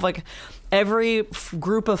orchids, and you have like every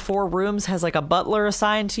group of 4 rooms has like a butler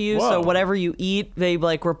assigned to you. Whoa. So whatever you eat, they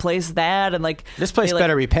like replace that. And like this place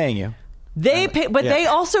better be paying you. They pay, but they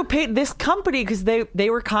also paid this company because they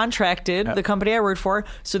were contracted, the company I worked for.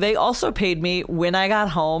 So they also paid me when I got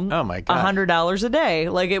home. Oh my God. $100 a day.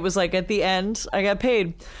 Like it was like at the end I got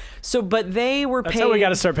paid. So, but they were paid. That's how we got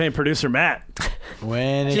to start paying producer Matt.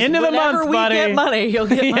 End of the month, buddy. Get money, you'll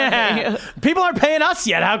get money. People aren't paying us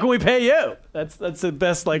yet. How can we pay you? That's the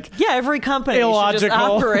best. Like every company illogical. should just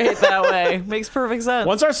operate that way. Makes perfect sense.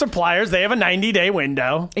 Once our suppliers, they have a 90-day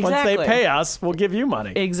window. Exactly. Once they pay us, we'll give you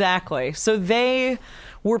money. Exactly. So they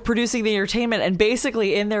were producing the entertainment, and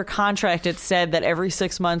basically in their contract it said that every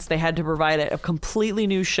 6 months they had to provide a completely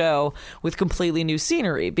new show with completely new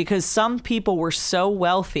scenery, because some people were so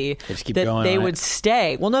wealthy that they would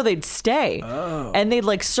stay. Well, no, they'd stay. And they'd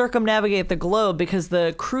like circumnavigate the globe, because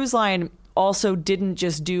the cruise line also didn't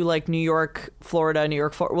just do like New York, Florida,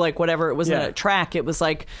 like whatever. It wasn't a track. It was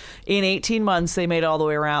like in 18 months they made it all the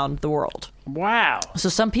way around the world. Wow. So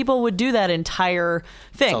some people would do that entire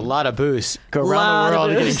thing. It's a lot of booze. Go around the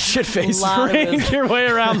world getting shit-faced. Drink your way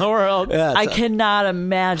around the world. I cannot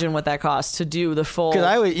imagine what that costs to do the full...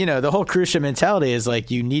 Because the whole cruise ship mentality is like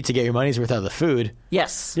you need to get your money's worth out of the food.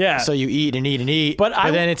 Yes. Yeah. So you eat and eat and eat. But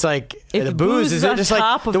then it's like If the booze is it on just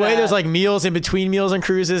top like of the way that- there's like meals in between meals on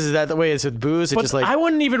cruises? Is that the way it's with booze? It's But just like I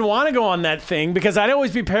wouldn't even want to go on that thing because I'd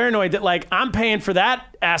always be paranoid that like I'm paying for that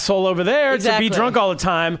asshole over there Exactly. to be drunk all the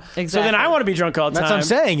time. So then Exactly. I want to be drunk all the that's time. what I'm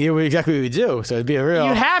saying. You would exactly what we do. So it'd be a real.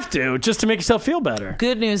 You have to just to make yourself feel better.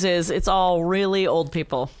 Good news is it's all really old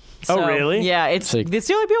people. Oh, So, really? Yeah, it's So- the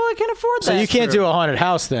only people that can afford so that. you can't do a haunted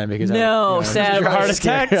house then because No, sadly. Your heart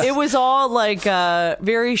attack? It was all like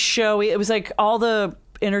very showy. It was like all the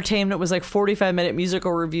entertainment was like 45-minute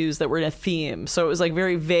musical reviews that were in a theme. So it was like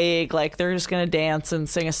very vague. Like they're just gonna dance and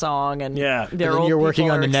sing a song, and Yeah. But their then old you're working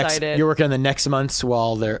people on are the next. excited. You're working on the next months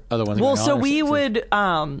while their other ones. are Well, going so on, we so- would.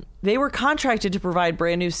 They were contracted to provide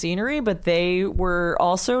brand new scenery, but they were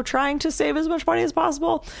also trying to save as much money as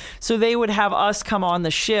possible. So they would have us come on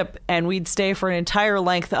the ship, and we'd stay for an entire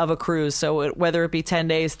length of a cruise. So whether it be 10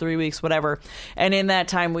 days, 3 weeks, whatever. And in that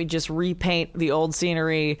time, we'd just repaint the old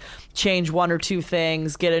scenery, change one or two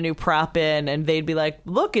things, get a new prop in, and they'd be like,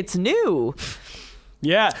 "Look, it's new."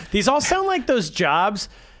 Yeah, these all sound like those jobs.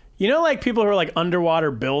 You know, like people who are like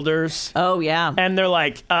underwater builders, Oh yeah. and they're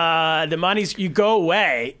like, the money's you go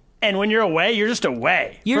away, and when you're away, you're just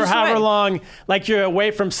away You're for just however away. long. Like you're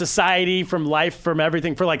away from society, from life, from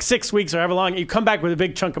everything for like 6 weeks or however long. You come back with a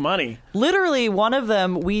big chunk of money. Literally, one of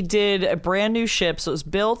them, we did a brand new ship. So it was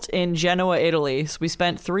built in Genoa, Italy. So we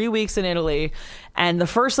spent 3 weeks in Italy. And the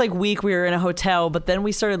first like week we were in a hotel, but then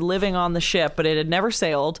we started living on the ship, but it had never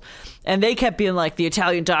sailed. And they kept being like, the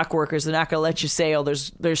Italian dock workers, they're not going to let you sail.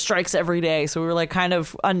 There's strikes every day. So we were like kind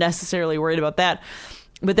of unnecessarily worried about that.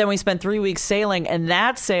 But then we spent 3 weeks sailing, and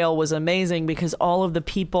that sail was amazing because all of the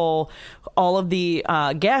people, all of the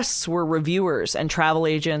guests were reviewers and travel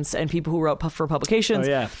agents and people who wrote for publications.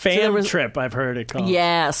 Oh yeah, So there fam was- trip. I've heard it called.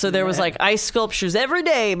 Yeah, so there was like ice sculptures every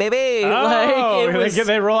day, baby. Oh, Like, it was,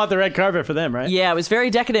 they roll out the red carpet for them, right? yeah, it was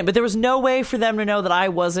very decadent, but there was no way for them to know that I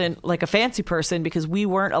wasn't like a fancy person because we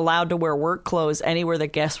weren't allowed to wear work clothes anywhere that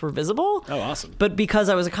guests were visible. Oh, awesome. But because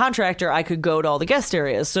I was a contractor, I could go to all the guest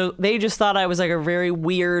areas. So they just thought I was like a very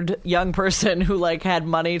weird young person who like had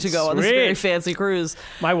money to go on this Sweet. very fancy cruise.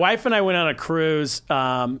 My wife and I went on a cruise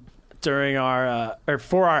during our or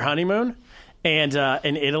for our honeymoon, and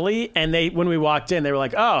in Italy. And when we walked in, they were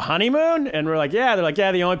like, "Oh, honeymoon," and we're like, "Yeah." They're like,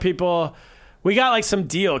 "Yeah, the only people." We got like some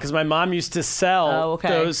deal because my mom used to sell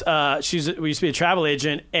those. We used to be a travel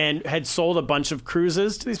agent and had sold a bunch of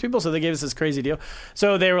cruises to these people, so they gave us this crazy deal.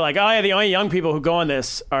 So they were like, "Oh yeah, the only young people who go on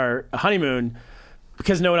this are a honeymoon."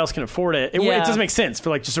 Because no one else can afford it. It doesn't make sense for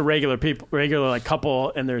like just a regular like couple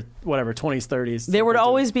in their whatever 20s, 30s. There would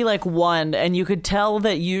always be like one, and you could tell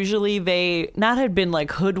that usually they not had been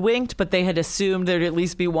like hoodwinked, but they had assumed there'd at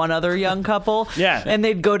least be one other young couple. Yeah. And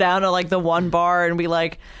they'd go down to like the one bar and be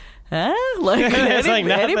like, like, It's like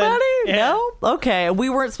nothing. anybody? Yeah. No? Okay. We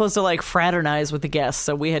weren't supposed to like fraternize with the guests,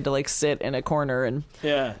 so we had to like sit in a corner and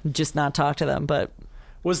just not talk to them. But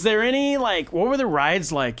was there any like what were the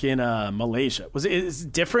rides like in Malaysia? Is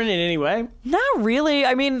it different in any way? not really.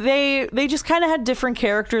 I mean, they just kind of had different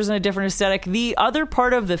characters and a different aesthetic. The other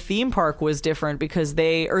part of the theme park was different because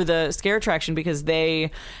the scare attraction, because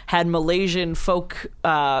they had Malaysian folk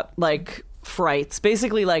like frights,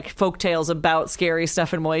 basically like folk tales about scary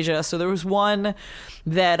stuff in Malaysia. So there was one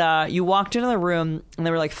that you walked into the room and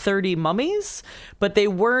there were like 30 mummies, but they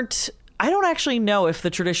weren't. I don't actually know if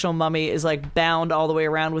the traditional mummy is like bound all the way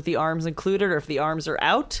around with the arms included or if the arms are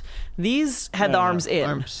out. These had the arms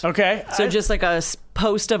in. Okay. So just like a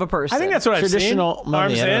post of a person. I think that's what I've Traditional seen.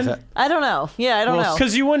 mummy, Arms I don't know in. if that- I don't know. Yeah, I don't know.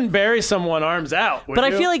 Because you wouldn't bury someone arms out. would But I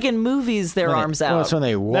you? feel like in movies, their arms out. Well, that's when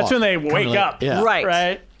they walk. that's when they Kinda wake like- up. Yeah. Right.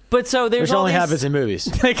 Right. But so there's Which all only these, happens in movies.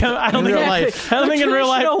 They come, I don't In think real life. I don't think in real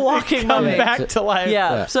life traditional walking they come mummy. back to life.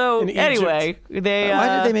 Yeah. Yeah. So In Egypt. anyway, they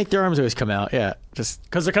Why did they make their arms always come out? Yeah, just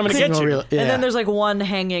Because they're coming to get no you. real- yeah. and then there's like one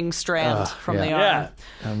hanging strand from yeah. the arm. Yeah.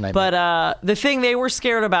 Nightmare. But the thing they were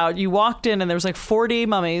scared about, you walked in and there was like 40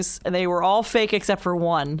 mummies, and they were all fake except for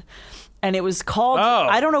one. And it was called, Oh.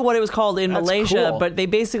 I don't know what it was called in That's Malaysia, cool. but they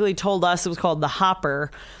basically told us it was called the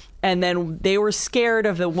hopper. And then they were scared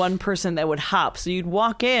of the one person that would hop. So you'd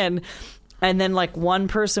walk in, and then like one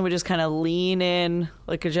person would just kind of lean in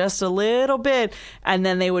like just a little bit, and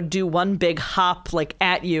then they would do one big hop like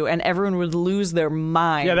at you, and everyone would lose their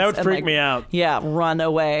minds. Yeah, that would and, freak like, me out. Yeah, run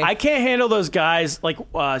away. I can't handle those guys like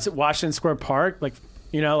is it Washington Square Park? Like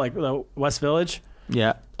like the West Village?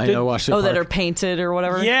 yeah, I know. Washington that Park. are painted or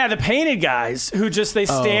whatever. Yeah, the painted guys who just they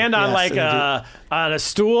stand on yes, like they on a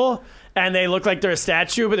stool and they look like they're a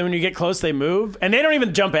statue, but then when you get close they move and they don't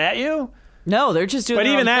even jump at you. No, they're just doing But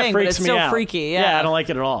their even own that thing, but freaks it's me still out. freaky. Yeah. I don't like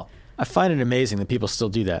it at all. I find it amazing that people still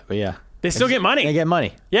do that. But yeah, They still get money. They get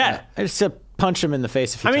money. Yeah. I just punch them in the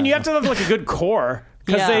face. A few I mean, you have times. to have like a good core.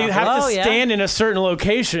 because they have Oh, to yeah. stand in a certain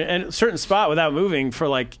location and a certain spot without moving for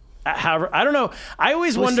like however. I don't know. I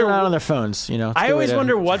always At least wonder. they're not on their phones, you know. It's a I good way always to-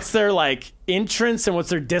 wonder what's their like entrance and what's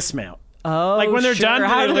their dismount. Oh, Like when they're sure. done,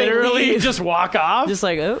 How do do they they literally leave? just walk off? Just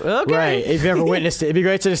like, oh, okay. Right. If you ever witnessed it, it'd be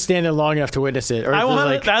great to just stand there long enough to witness it. Or I if want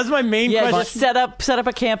like, that was my main Yeah, question. just set up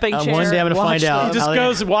a camping chair. one day I'm gonna watch find out. them. He just I'll-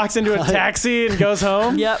 goes, walks into a taxi and goes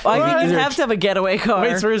home. Yep. I mean, Is you there have to have a getaway car.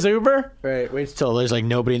 Waits for his Uber. right, wait till there's like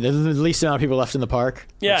nobody. There's the least amount of people left in the park.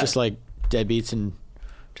 Yeah. It's just like deadbeats and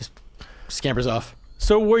just scampers off.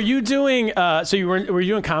 So were you doing? So you were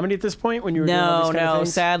you doing comedy at this point when you were doing all No, these kind of no.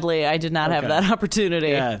 things? Sadly, I did not have Okay. that opportunity.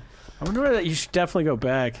 Yeah. I wonder where that. You should definitely go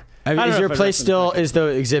back. I mean, don't is know your if I'd place recommend still? Is the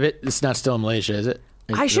exhibit? It's not still in Malaysia, is it?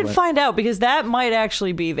 I should find out because that might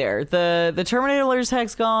actually be there. The Terminator laser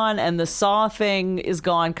tag's gone and the Saw thing is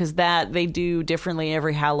gone because that they do differently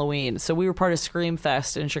every Halloween. So we were part of Scream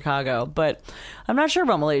Fest in Chicago, but I'm not sure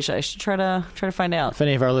about Malaysia. I should try to find out. If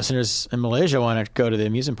any of our listeners in Malaysia want to go to the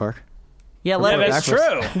amusement park, Yeah, Yeah, let that's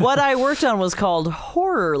true. What I worked on was called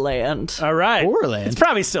Horrorland. All right. Horrorland. It's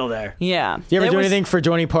probably still there. Yeah. you ever It do was- anything for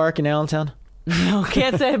Dorney Park in Allentown? No,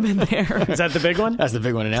 can't say I've been there. Is that the big one? That's the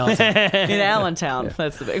big one in Allentown. In Allentown.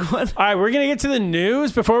 That's the big one. All right, we're gonna get to the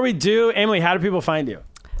news. Before we do, Emily, how do people find you?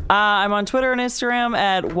 I'm on Twitter and Instagram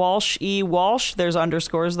at Walsh E. Walsh. There's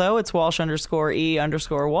underscores, though. It's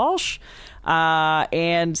Walsh_E_Walsh.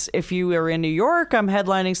 And if you are in New York, I'm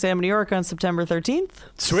headlining Stand Up New York on September 13th.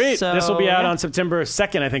 Sweet. So, This will be out yeah. on September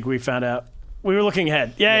 2nd, I think we found out. We were looking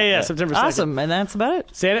ahead. Yeah. September 2nd. Awesome. And that's about it.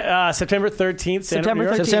 September 13th. September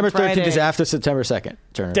 13th. September 13th is Friday. after September 2nd.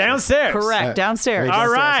 Turner. Downstairs. Correct. Downstairs. Right. All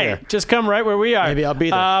Downstairs, right. yeah. Just come right where we are. Maybe I'll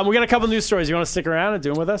be there. We got a couple news stories. You want to stick around and do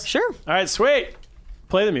them with us? Sure. All right, sweet.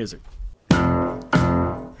 Play the music.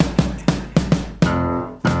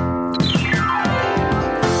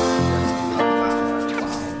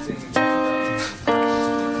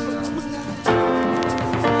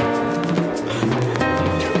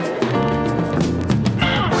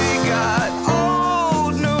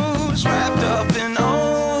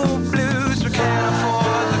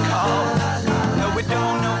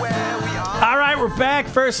 All right, we're back.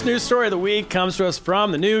 First news story of the week comes to us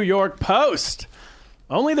from the New York Post.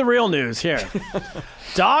 Only the real news here.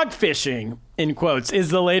 Dog fishing, in quotes, is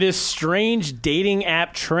the latest strange dating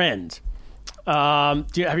app trend. Have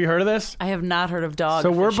you heard of this? I have not heard of dog.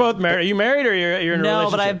 So we're fishing. both married. Are you married or you're in a No,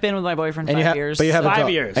 relationship? but I've been with my boyfriend And 5 years. But you have a 5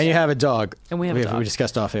 dog. years. And you have a dog. And we have a dog. We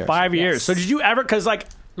discussed off air. 5 years. Yes. So did you ever, because like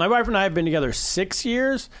my wife and I have been together 6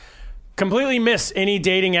 years, completely miss any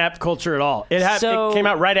dating app culture at all. It So- came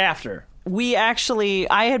out right after.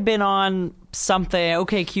 I had been on something,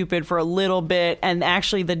 OkCupid, for a little bit, and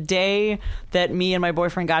actually the day that me and my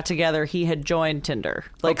boyfriend got together, he had joined Tinder,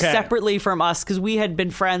 Okay. separately from us, because we had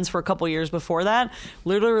been friends for a couple years before that.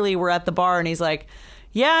 Literally, we're at the bar, and he's like,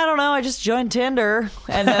 yeah, I don't know, I just joined Tinder.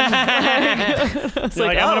 And then it's You're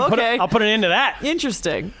like, I'm oh, gonna okay. I'll put an end to that.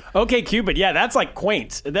 Interesting. Okay, Cupid. Yeah, that's like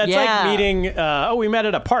quaint. That's Yeah. like meeting, we met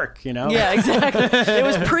at a park, you know? Yeah, exactly. It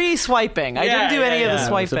was pre-swiping. I didn't do any of the yeah.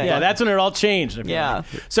 swiping. Yeah, that's when it all changed. I feel Yeah. like.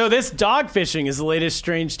 So this dog fishing is the latest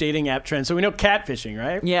strange dating app trend. So we know catfishing,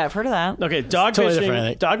 right? Yeah, I've heard of that. Okay, dog totally fishing. different, I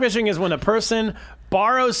think. Dog fishing is when a person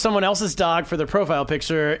borrows someone else's dog for their profile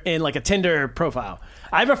picture in like a Tinder profile.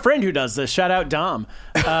 I have a friend who does this. Shout out Dom.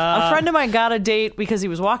 A friend of mine got a date because he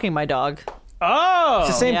was walking my dog. Oh, It's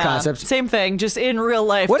the same Yeah. concept. Same thing, just in real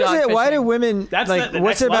life. What is dog it? Why do fishing. women That's like? the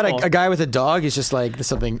What's next it about level. a guy with a dog? Is just like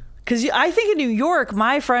something. Because I think in New York,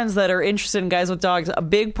 my friends that are interested in guys with dogs, a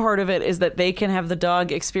big part of it is that they can have the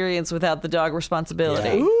dog experience without the dog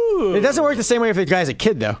responsibility. It doesn't work the same way if the guy's a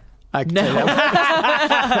kid, though. I can tell you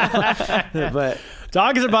that. But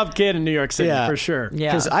dog is above kid in New York City Yeah. for sure.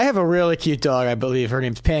 Yeah. because I have a really cute dog, I believe her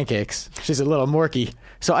name's Pancakes. She's a little morky.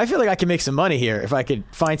 So I feel like I can make some money here if I could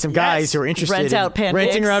find some guys who are interested Rent in out Pancakes.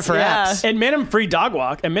 renting around for Yeah. apps And minimum free dog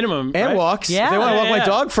walk. At minimum, and right? walks. Yeah. If they want to walk Yeah. my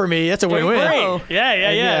dog for me, that's a win-win. Oh.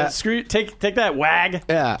 Yeah. yeah. Screw. Take that wag.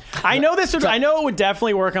 Yeah. I know this would. I know it would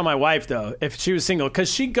definitely work on my wife though if she was single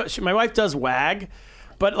because my wife does wag,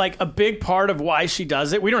 but like a big part of why she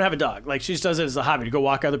does it. We don't have a dog. Like she just does it as a hobby to go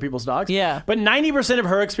walk other people's dogs. Yeah. But 90% of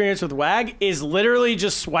her experience with wag is literally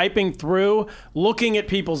just swiping through, looking at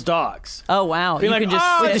people's dogs. Oh, wow. Being You like, can just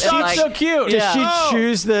oh, sit this and, dog's like- so cute. Does Yeah. she Oh.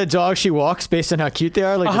 choose the dog she walks based on how cute they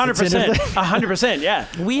are? Like 100%. 100%. Yeah.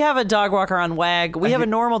 We have a dog walker on Wag. We have a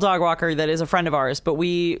normal dog walker that is a friend of ours, but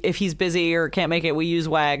if he's busy or can't make it, we use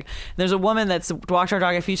Wag. There's a woman that's walked our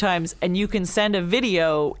dog a few times, and you can send a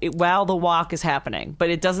video while the walk is happening,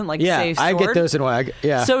 but it doesn't Yeah, say I get stored. those in Wag.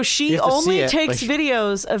 Yeah. So You she have to see only it. takes Like,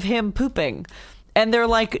 videos of him pooping. and they're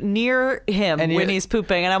like near him And when you- he's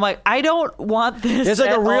pooping, and I'm like, I don't want this. There's like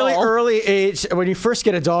at a really all. early age when you first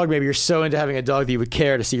get a dog. Maybe you're so into having a dog that you would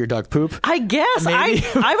care to see your dog poop. I guess Maybe.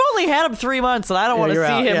 I've only had him 3 months, and I don't want to you're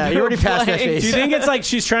see out. him. Yeah, you're already past that play. phase. Do you think it's like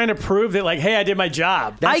she's trying to prove that, like, hey, I did my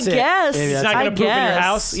job? That's I it. guess. Maybe that's not I gonna poop in your guess.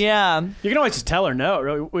 house? Yeah. You can always just tell her no.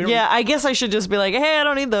 Really, we don't, Yeah, I guess I should just be like, hey, I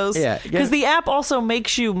don't need those. Yeah. Because the app also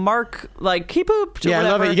makes you mark, like, he pooped. Or Yeah, I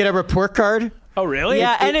love whatever. it. You get a report card. Oh, really?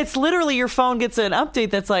 Yeah, and it's literally your phone gets an update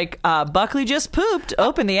that's like, Buckley just pooped.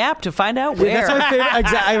 Open the app to find out where. That's my favorite.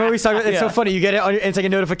 Exactly. I've always talked about. It's so Yeah. funny. You get it. It's like a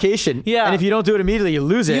notification. Yeah. And if you don't do it immediately, you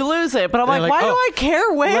lose it. You lose it. But I'm And like, you're why like, do oh. I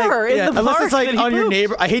care where Like, in yeah, the unless park it's like that he on your pooped?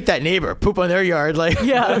 neighbor. I hate that neighbor. Poop on their yard. Like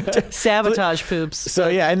Yeah, sabotage poops. So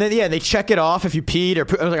yeah, and then they check it off if you peed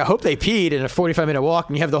or. I was like, I hope they peed in a 45-minute walk,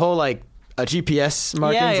 and you have the whole like a GPS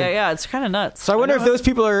markings. Yeah. It's kind of nuts. So I wonder if those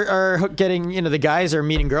people are getting, the guys are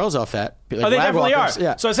meeting girls off that. Like Oh, they wag definitely walkers. are.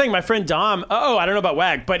 Yeah. So I was saying, my friend Dom. I don't know about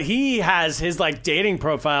Wag, but he has his like dating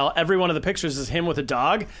profile. Every one of the pictures is him with a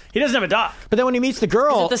dog. He doesn't have a dog. But then when he meets the Is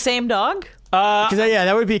girl, it the same dog? because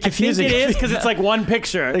that would be I think confusing. it is because it's like one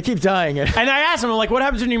picture. they keep dying. And I asked him, I'm like, what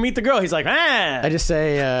happens when you meet the girl? He's like, I just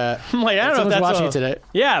say, I'm like, I don't know if someone's that's watching it today.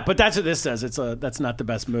 Yeah, but that's what this says. That's not the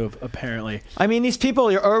best move, apparently. I mean, these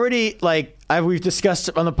people, you're already like we've discussed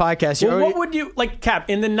on the podcast. You're Well, already, what would you like, Cap?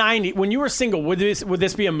 In the '90s, when you were single, would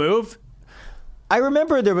this be a move? I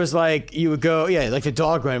remember there was like you would go, like the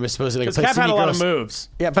dog run was supposed to like a Because place Cap to had a meet lot of girls. moves.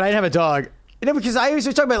 Yeah, but I didn't have a dog. No, because I was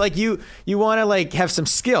talking about like you want to like have some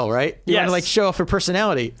skill, right? You want Yes. to like show off your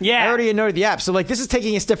personality. Yeah. I already know the app, so like this is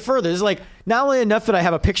taking a step further. This is like not only enough that I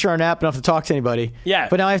have a picture on an app and I don't have to talk to anybody. Yeah.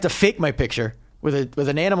 But now I have to fake my picture with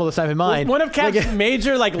an animal that's not in mind. One of Cap's Like,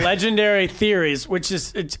 major like legendary theories, which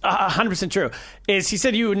is it's 100% true, is he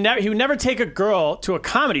said he would never take a girl to a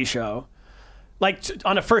comedy show, like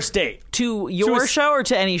on a first date. To your a- show or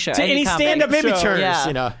to any show? To any comedy? stand-up maybe show. Turner's,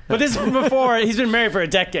 Yeah. But this is before he's been married for a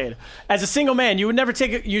decade. As a single man, you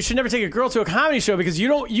should never take a girl to a comedy show because you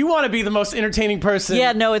want to be the most entertaining person.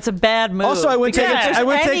 Yeah, no, it's a bad move. Also, I would take Because him- just I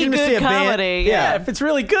would take any him to good see a band. comedy. Yeah. If it's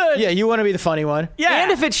really good. yeah, you want to be the funny one. Yeah.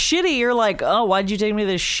 And if it's shitty, you're like, oh, why'd you take me to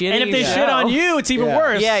this shitty And if they show? shit on you, it's even Yeah.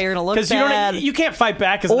 worse. Yeah, you're gonna look 'Cause bad. You can't fight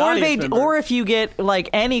back as an audience member. Or if you get like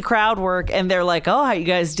any crowd work and they're like, oh, how you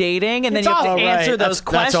guys dating? And then It's you have to awful. answer Right. those That's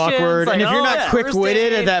questions. awkward. Like, And if you're oh, not yeah, quick-witted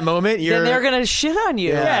first at that moment, then you're they're gonna shit on you.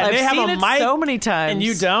 Yeah, I've they have seen a it mic so many times. and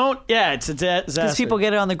you don't. Yeah, it's a disaster. because people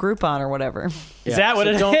get it on the Groupon or whatever. Is that what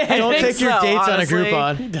So it don't is? don't think take your so, dates honestly.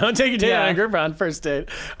 on a Groupon. Don't take your date Yeah. on a Groupon first date.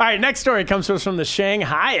 All right, next story comes to us from the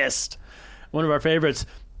Shanghaiist, one of our favorites.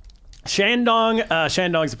 Shandong.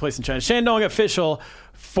 Shandong's a place in China. Shandong officials,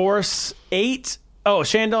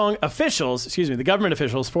 the government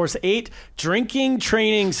officials force 8 drinking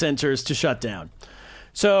training centers to shut down.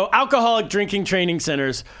 So alcoholic drinking training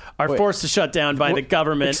centers are forced to shut down by the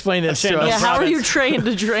government. Explain this of to Shandong us. Yeah, how are province. you trained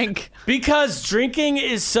to drink? Because drinking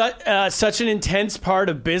is such an intense part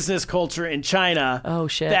of business culture in China. Oh,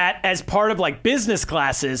 shit. That as part of like business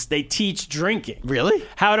classes, they teach drinking. Really?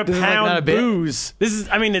 How to This is, like, not a pound bit? booze.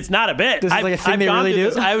 It's not a bit. This is like a thing I've they gone really through do?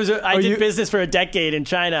 this. I Oh, did you- business for a decade in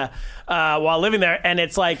China while living there, and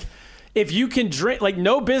it's like, if you can drink, like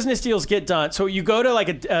no business deals get done. So you go to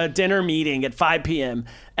like a dinner meeting at 5 p.m.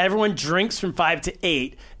 Everyone drinks from 5 to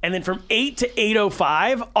 8. And then from 8 to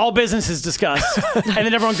 8:05, all business is discussed. And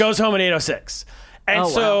then everyone goes home at 8:06. And Oh,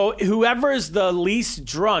 so whoever is the least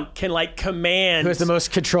drunk can like command. Who has the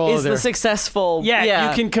most control Is of their... the successful?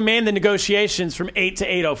 Yeah, you can command the negotiations from 8 to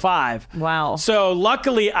 8:05. Wow. So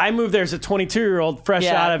luckily, I moved there as a 22-year-old fresh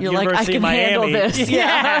Yeah, out of you're like, University I of can handle Miami. this.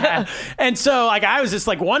 Yeah. And so like I was this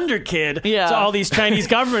like wonder kid Yeah. to all these Chinese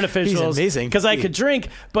government officials. amazing. Because I could drink,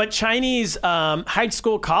 but Chinese high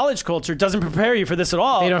school college culture doesn't prepare you for this at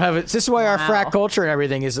all. They don't have it. This is why our Wow. frat culture and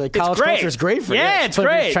everything is like It's college great. culture is great for yeah, it's for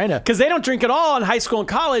great China. because they don't drink at all in high school and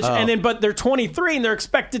college, and then but they're 23 and they're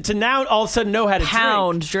expected to now all of a sudden know how to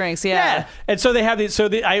Pound drink. drinks. Yeah, Yeah. and so they have these. So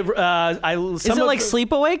the Is it like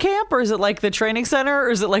sleepaway camp or is it like the training center or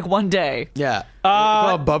is it like one day? Yeah.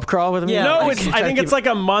 Bub crawl with me. Yeah. No, Like, I think it's like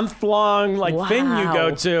a month-long thing you Wow.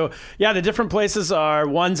 go to. Yeah, the different places are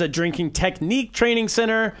one's a drinking technique training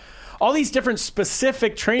center. All these different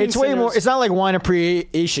specific training It's way centers. more. It's not like wine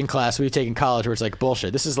appreciation class we take in college where it's like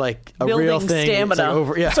bullshit. This is like a Building real thing. It's stamina.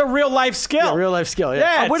 like It's a real life skill. Yeah, real life skill.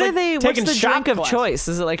 Yeah. Yeah, What it's are like they? What's taking the shot drink of class. choice?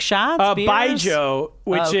 Is it like shots? beers? Baijiu,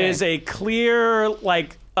 which Okay. is a clear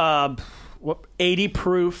 80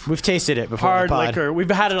 proof We've tasted it before. on hard the pod. liquor. We've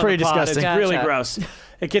had it on pretty the pod. disgusting. It's really Gotcha. gross.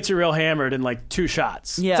 It gets you real hammered in like 2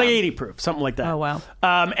 shots. Yeah. It's like 80 proof, something like that. Oh, wow.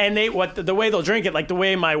 And the way they'll drink it, like the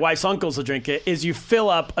way my wife's uncles will drink it, is you fill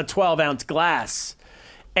up a 12-ounce glass,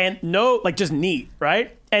 and just neat,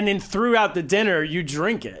 right? and then throughout the dinner you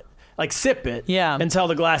drink it. Like sip it until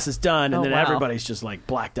the glass is done, and then everybody's just like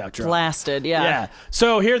blacked out drunk. Blasted, Yeah.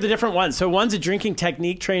 So here are the different ones. So one's a drinking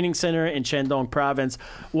technique training center in Shandong province.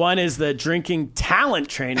 One is the drinking talent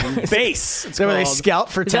training base. So where they scout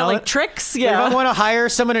for Is that talent? like tricks? If Yeah. I want to hire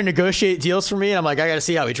someone to negotiate deals for me, and I'm like, I got to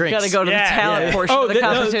see how he drinks. Got to go to the talent portion of the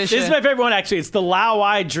competition. This is my favorite one, actually. It's the Lao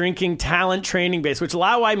Wai drinking talent training base, which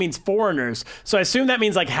Lao Wai means foreigners. So I assume that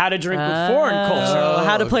means like how to drink with foreign culture.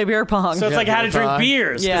 How to play beer pong. So it's like how to drink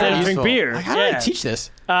beers. Yeah. How to drink beer. Like, how do I teach this?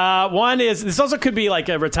 One is, this also could be like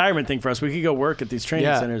a retirement thing for us. We could go work at these training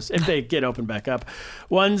Yeah. centers if they get open back up.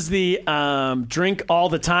 One's the drink all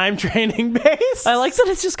the time training base. I like that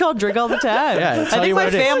it's just called drink all the time. Yeah, I think my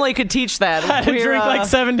family could teach that. How to drink like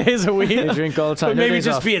 7 days a week. They drink all the time. But No maybe days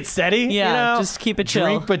just off. be it steady. Yeah, you know? just keep it chill.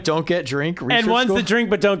 Drink but don't get drink. And research one's school? the drink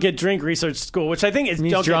but don't get drink research school, which I think is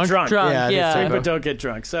Means don't get drunk. Drunk, Yeah, yeah. Drink but don't get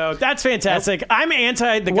drunk. So that's fantastic. I'm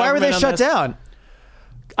anti the government. Why were they on shut this. down?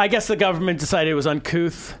 I guess the government decided it was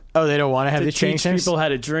uncouth Oh, they don't want to have to the change teach things? people how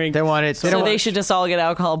to drink. They want it. They So don't they want- should just all get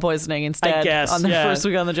alcohol poisoning instead I guess on their yeah. first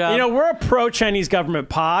week on the job. You know, we're a pro-Chinese government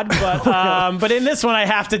pod, but in this one, I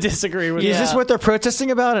have to disagree with you. Is this what they're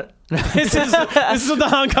protesting about? This is what the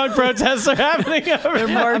Hong Kong protests are happening over. They're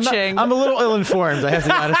marching. I'm a little ill-informed, I have to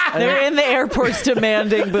be honest. They're in the airports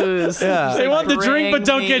demanding booze. Yeah. They want the drink but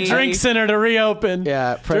don't get Bring drink me- center to reopen.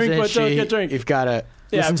 Yeah, drink President but don't Xi, get drink. you've got to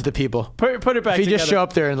listen to the people. Put it back If you together. just show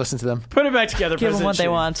up there and listen to them. Put it back together, Give them President what they Xi.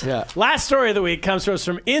 want. Yeah. Last story of the week comes to us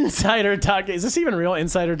from Insider.com. Is this even real?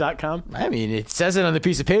 Insider.com? I mean, it says it on the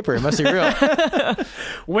piece of paper. It must be real.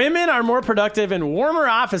 Women are more productive in warmer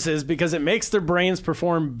offices because it makes their brains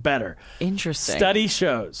perform better. Interesting. Study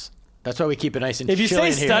shows. That's why we keep it nice and If you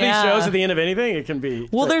chilly say in here. study Yeah. shows at the end of anything, it can be.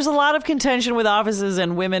 Well, there's a lot of contention with offices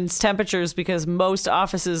and women's temperatures because most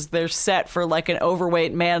offices, they're set for like an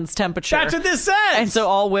overweight man's temperature. That's what this says. And so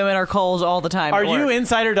all women are cold all the time. Are at you work.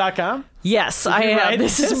 Insider.com? Yes, I you am. write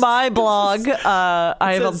This this? is my blog. I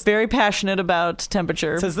am says- very passionate about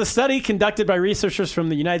temperature. It says the study conducted by researchers from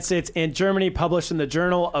the United States and Germany, published in the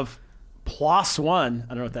Journal of PLOS One, I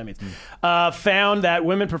don't know what that means, found that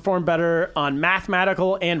women perform better on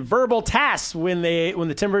mathematical and verbal tasks when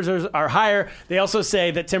the temperatures are higher. They also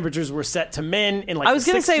say that temperatures were set to men in like I was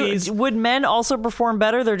the going to 60s. say, would men also perform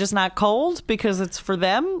better? They're just not cold because it's for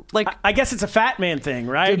them? Like, I guess it's a fat man thing,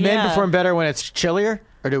 right? Do men Yeah. perform better when it's chillier?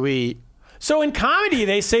 Or do we... So in comedy,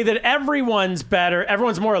 they say that everyone's better.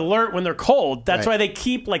 Everyone's more alert when they're cold. That's Right. why they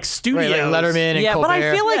keep like studios. Right, like Letterman and yeah, Colbert. but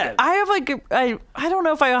I feel like Yeah. I have like I don't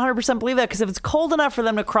know if I 100% believe that because if it's cold enough for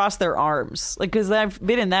them to cross their arms, like because I've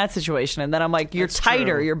been in that situation, and then I'm like, you're That's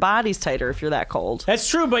tighter, true. your body's tighter if you're that cold. That's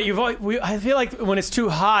true, but I feel like when it's too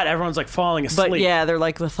hot, everyone's like falling asleep. But yeah, they're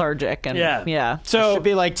like lethargic and Yeah. yeah. It So should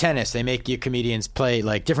be like tennis. They make you comedians play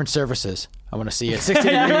like different surfaces. I want to see it 60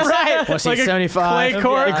 degrees. Right. I want to see Like it a 75. clay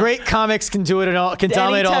court. The great comics can do it at all. Can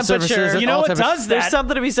dominate all temperature. surfaces. You know all what temperatures. does There's that?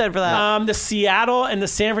 something to be said for that. The Seattle and the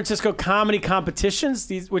San Francisco comedy competitions,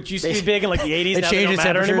 which used to be big in like the 80s, They now change they don't the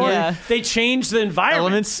matter temperature. anymore. Yeah. They change the environment.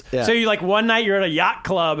 Elements? Yeah. So you like one night you're at a yacht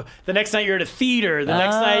club, the next night you're at a theater, the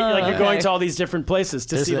next night like you're going okay. to all these different places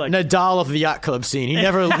to There's see the like. Nadal of the yacht club scene. He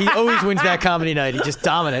always wins that comedy night. He's just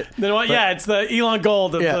dominant. Then what? Yeah, it's the Elon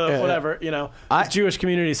Gold of Yeah, the yeah, yeah. whatever, the Jewish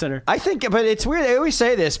Community Center. I think, but it's weird. They always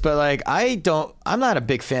say this, but like I'm not a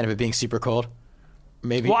big fan of it being super cold.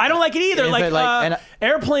 Maybe. Well, I don't like it either. Yeah, but,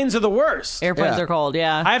 Airplanes are the worst. Airplanes yeah. are cold,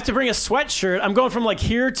 yeah. I have to bring a sweatshirt. I'm going from like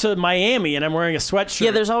here to Miami, and I'm wearing a sweatshirt. Yeah,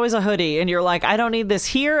 there's always a hoodie, and you're like, I don't need this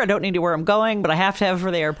here. I don't need to where I'm going, but I have to have it for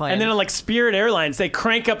the airplane. And then on like Spirit Airlines, they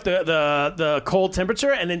crank up the cold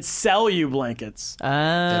temperature and then sell you blankets.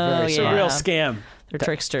 oh, It's yeah. a real scam. They're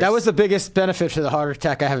tricksters. That was the biggest benefit to the heart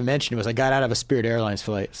attack I haven't mentioned was I got out of a Spirit Airlines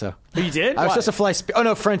flight. So You did? I was Why? supposed to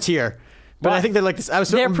fly. Frontier. But Why? I think they're like this.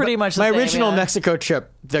 They're pretty much the my same, original yeah. Mexico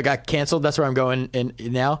trip that got canceled. That's where I'm going in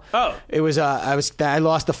now. Oh. It was. I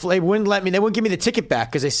lost the flight. They wouldn't give me the ticket back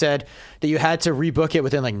because they said that you had to rebook it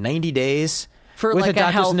within like 90 days. For, with like, a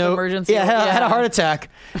doctor's health note. emergency. Yeah, I had a Yeah. heart attack.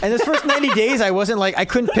 And this first 90 days, I wasn't like I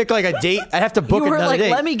couldn't pick like a date. I'd have to book you were another like, date.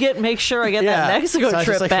 let me make sure I get that Mexico So I was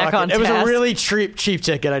trip just like, back fuck on it. It was a task. really cheap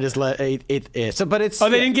ticket. I just ate. So, but it's. Oh,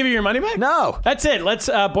 they didn't give you your money back? No. That's it. Let's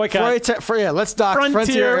boycott. Let's dock Frontier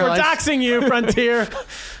Frontier. We're Airlines. doxing you, Frontier.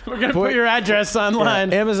 We're going to put your address online.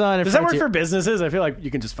 Yeah, Amazon and Does that work Frontier. for businesses? I feel like you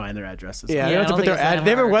can just find their addresses. Yeah, Yeah, they don't have I to don't put their think it's ad. that They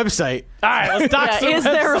have a hard. website. All right, let's dox Yeah, the is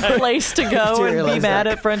there a website. place to go and be Airlines, mad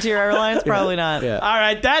yeah. at Frontier Airlines? Probably not. Yeah. All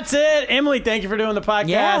right, that's it. Emily, thank you for doing the podcast.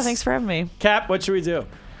 Yeah, thanks for having me. Cap, what should we do?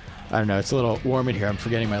 I don't know. It's a little warm in here. I'm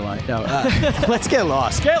forgetting my line. No, let's get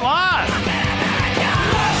lost. Get lost.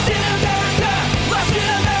 Lost in America, lost in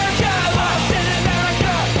America, lost in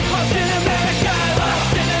America, lost in America,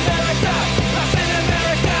 lost in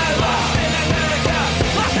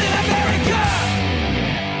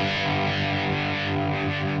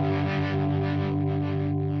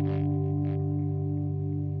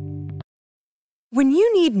When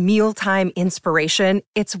you need mealtime inspiration,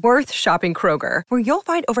 it's worth shopping Kroger, where you'll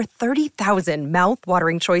find over 30,000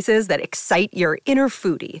 mouth-watering choices that excite your inner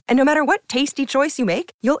foodie. And no matter what tasty choice you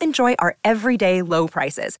make, you'll enjoy our everyday low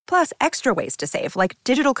prices, plus extra ways to save, like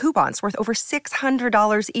digital coupons worth over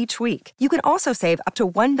 $600 each week. You can also save up to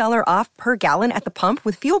 $1 off per gallon at the pump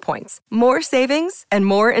with fuel points. More savings and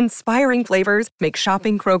more inspiring flavors make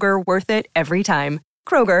shopping Kroger worth it every time.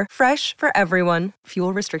 Kroger, fresh for everyone.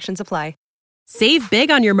 Fuel restrictions apply. Save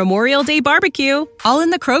big on your Memorial Day barbecue, all in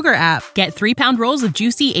the Kroger app. Get 3-pound rolls of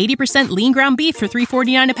juicy 80% lean ground beef for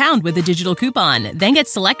 $3.49 a pound with a digital coupon. Then get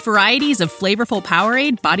select varieties of flavorful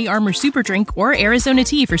Powerade, Body Armor Super Drink, or Arizona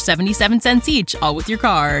tea for 77 cents each, all with your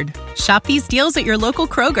card. Shop these deals at your local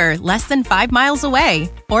Kroger, less than 5 miles away.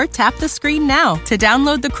 Or tap the screen now to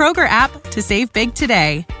download the Kroger app to save big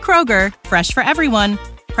today. Kroger, fresh for everyone.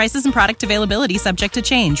 Prices and product availability subject to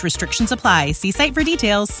change. Restrictions apply. See site for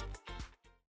details.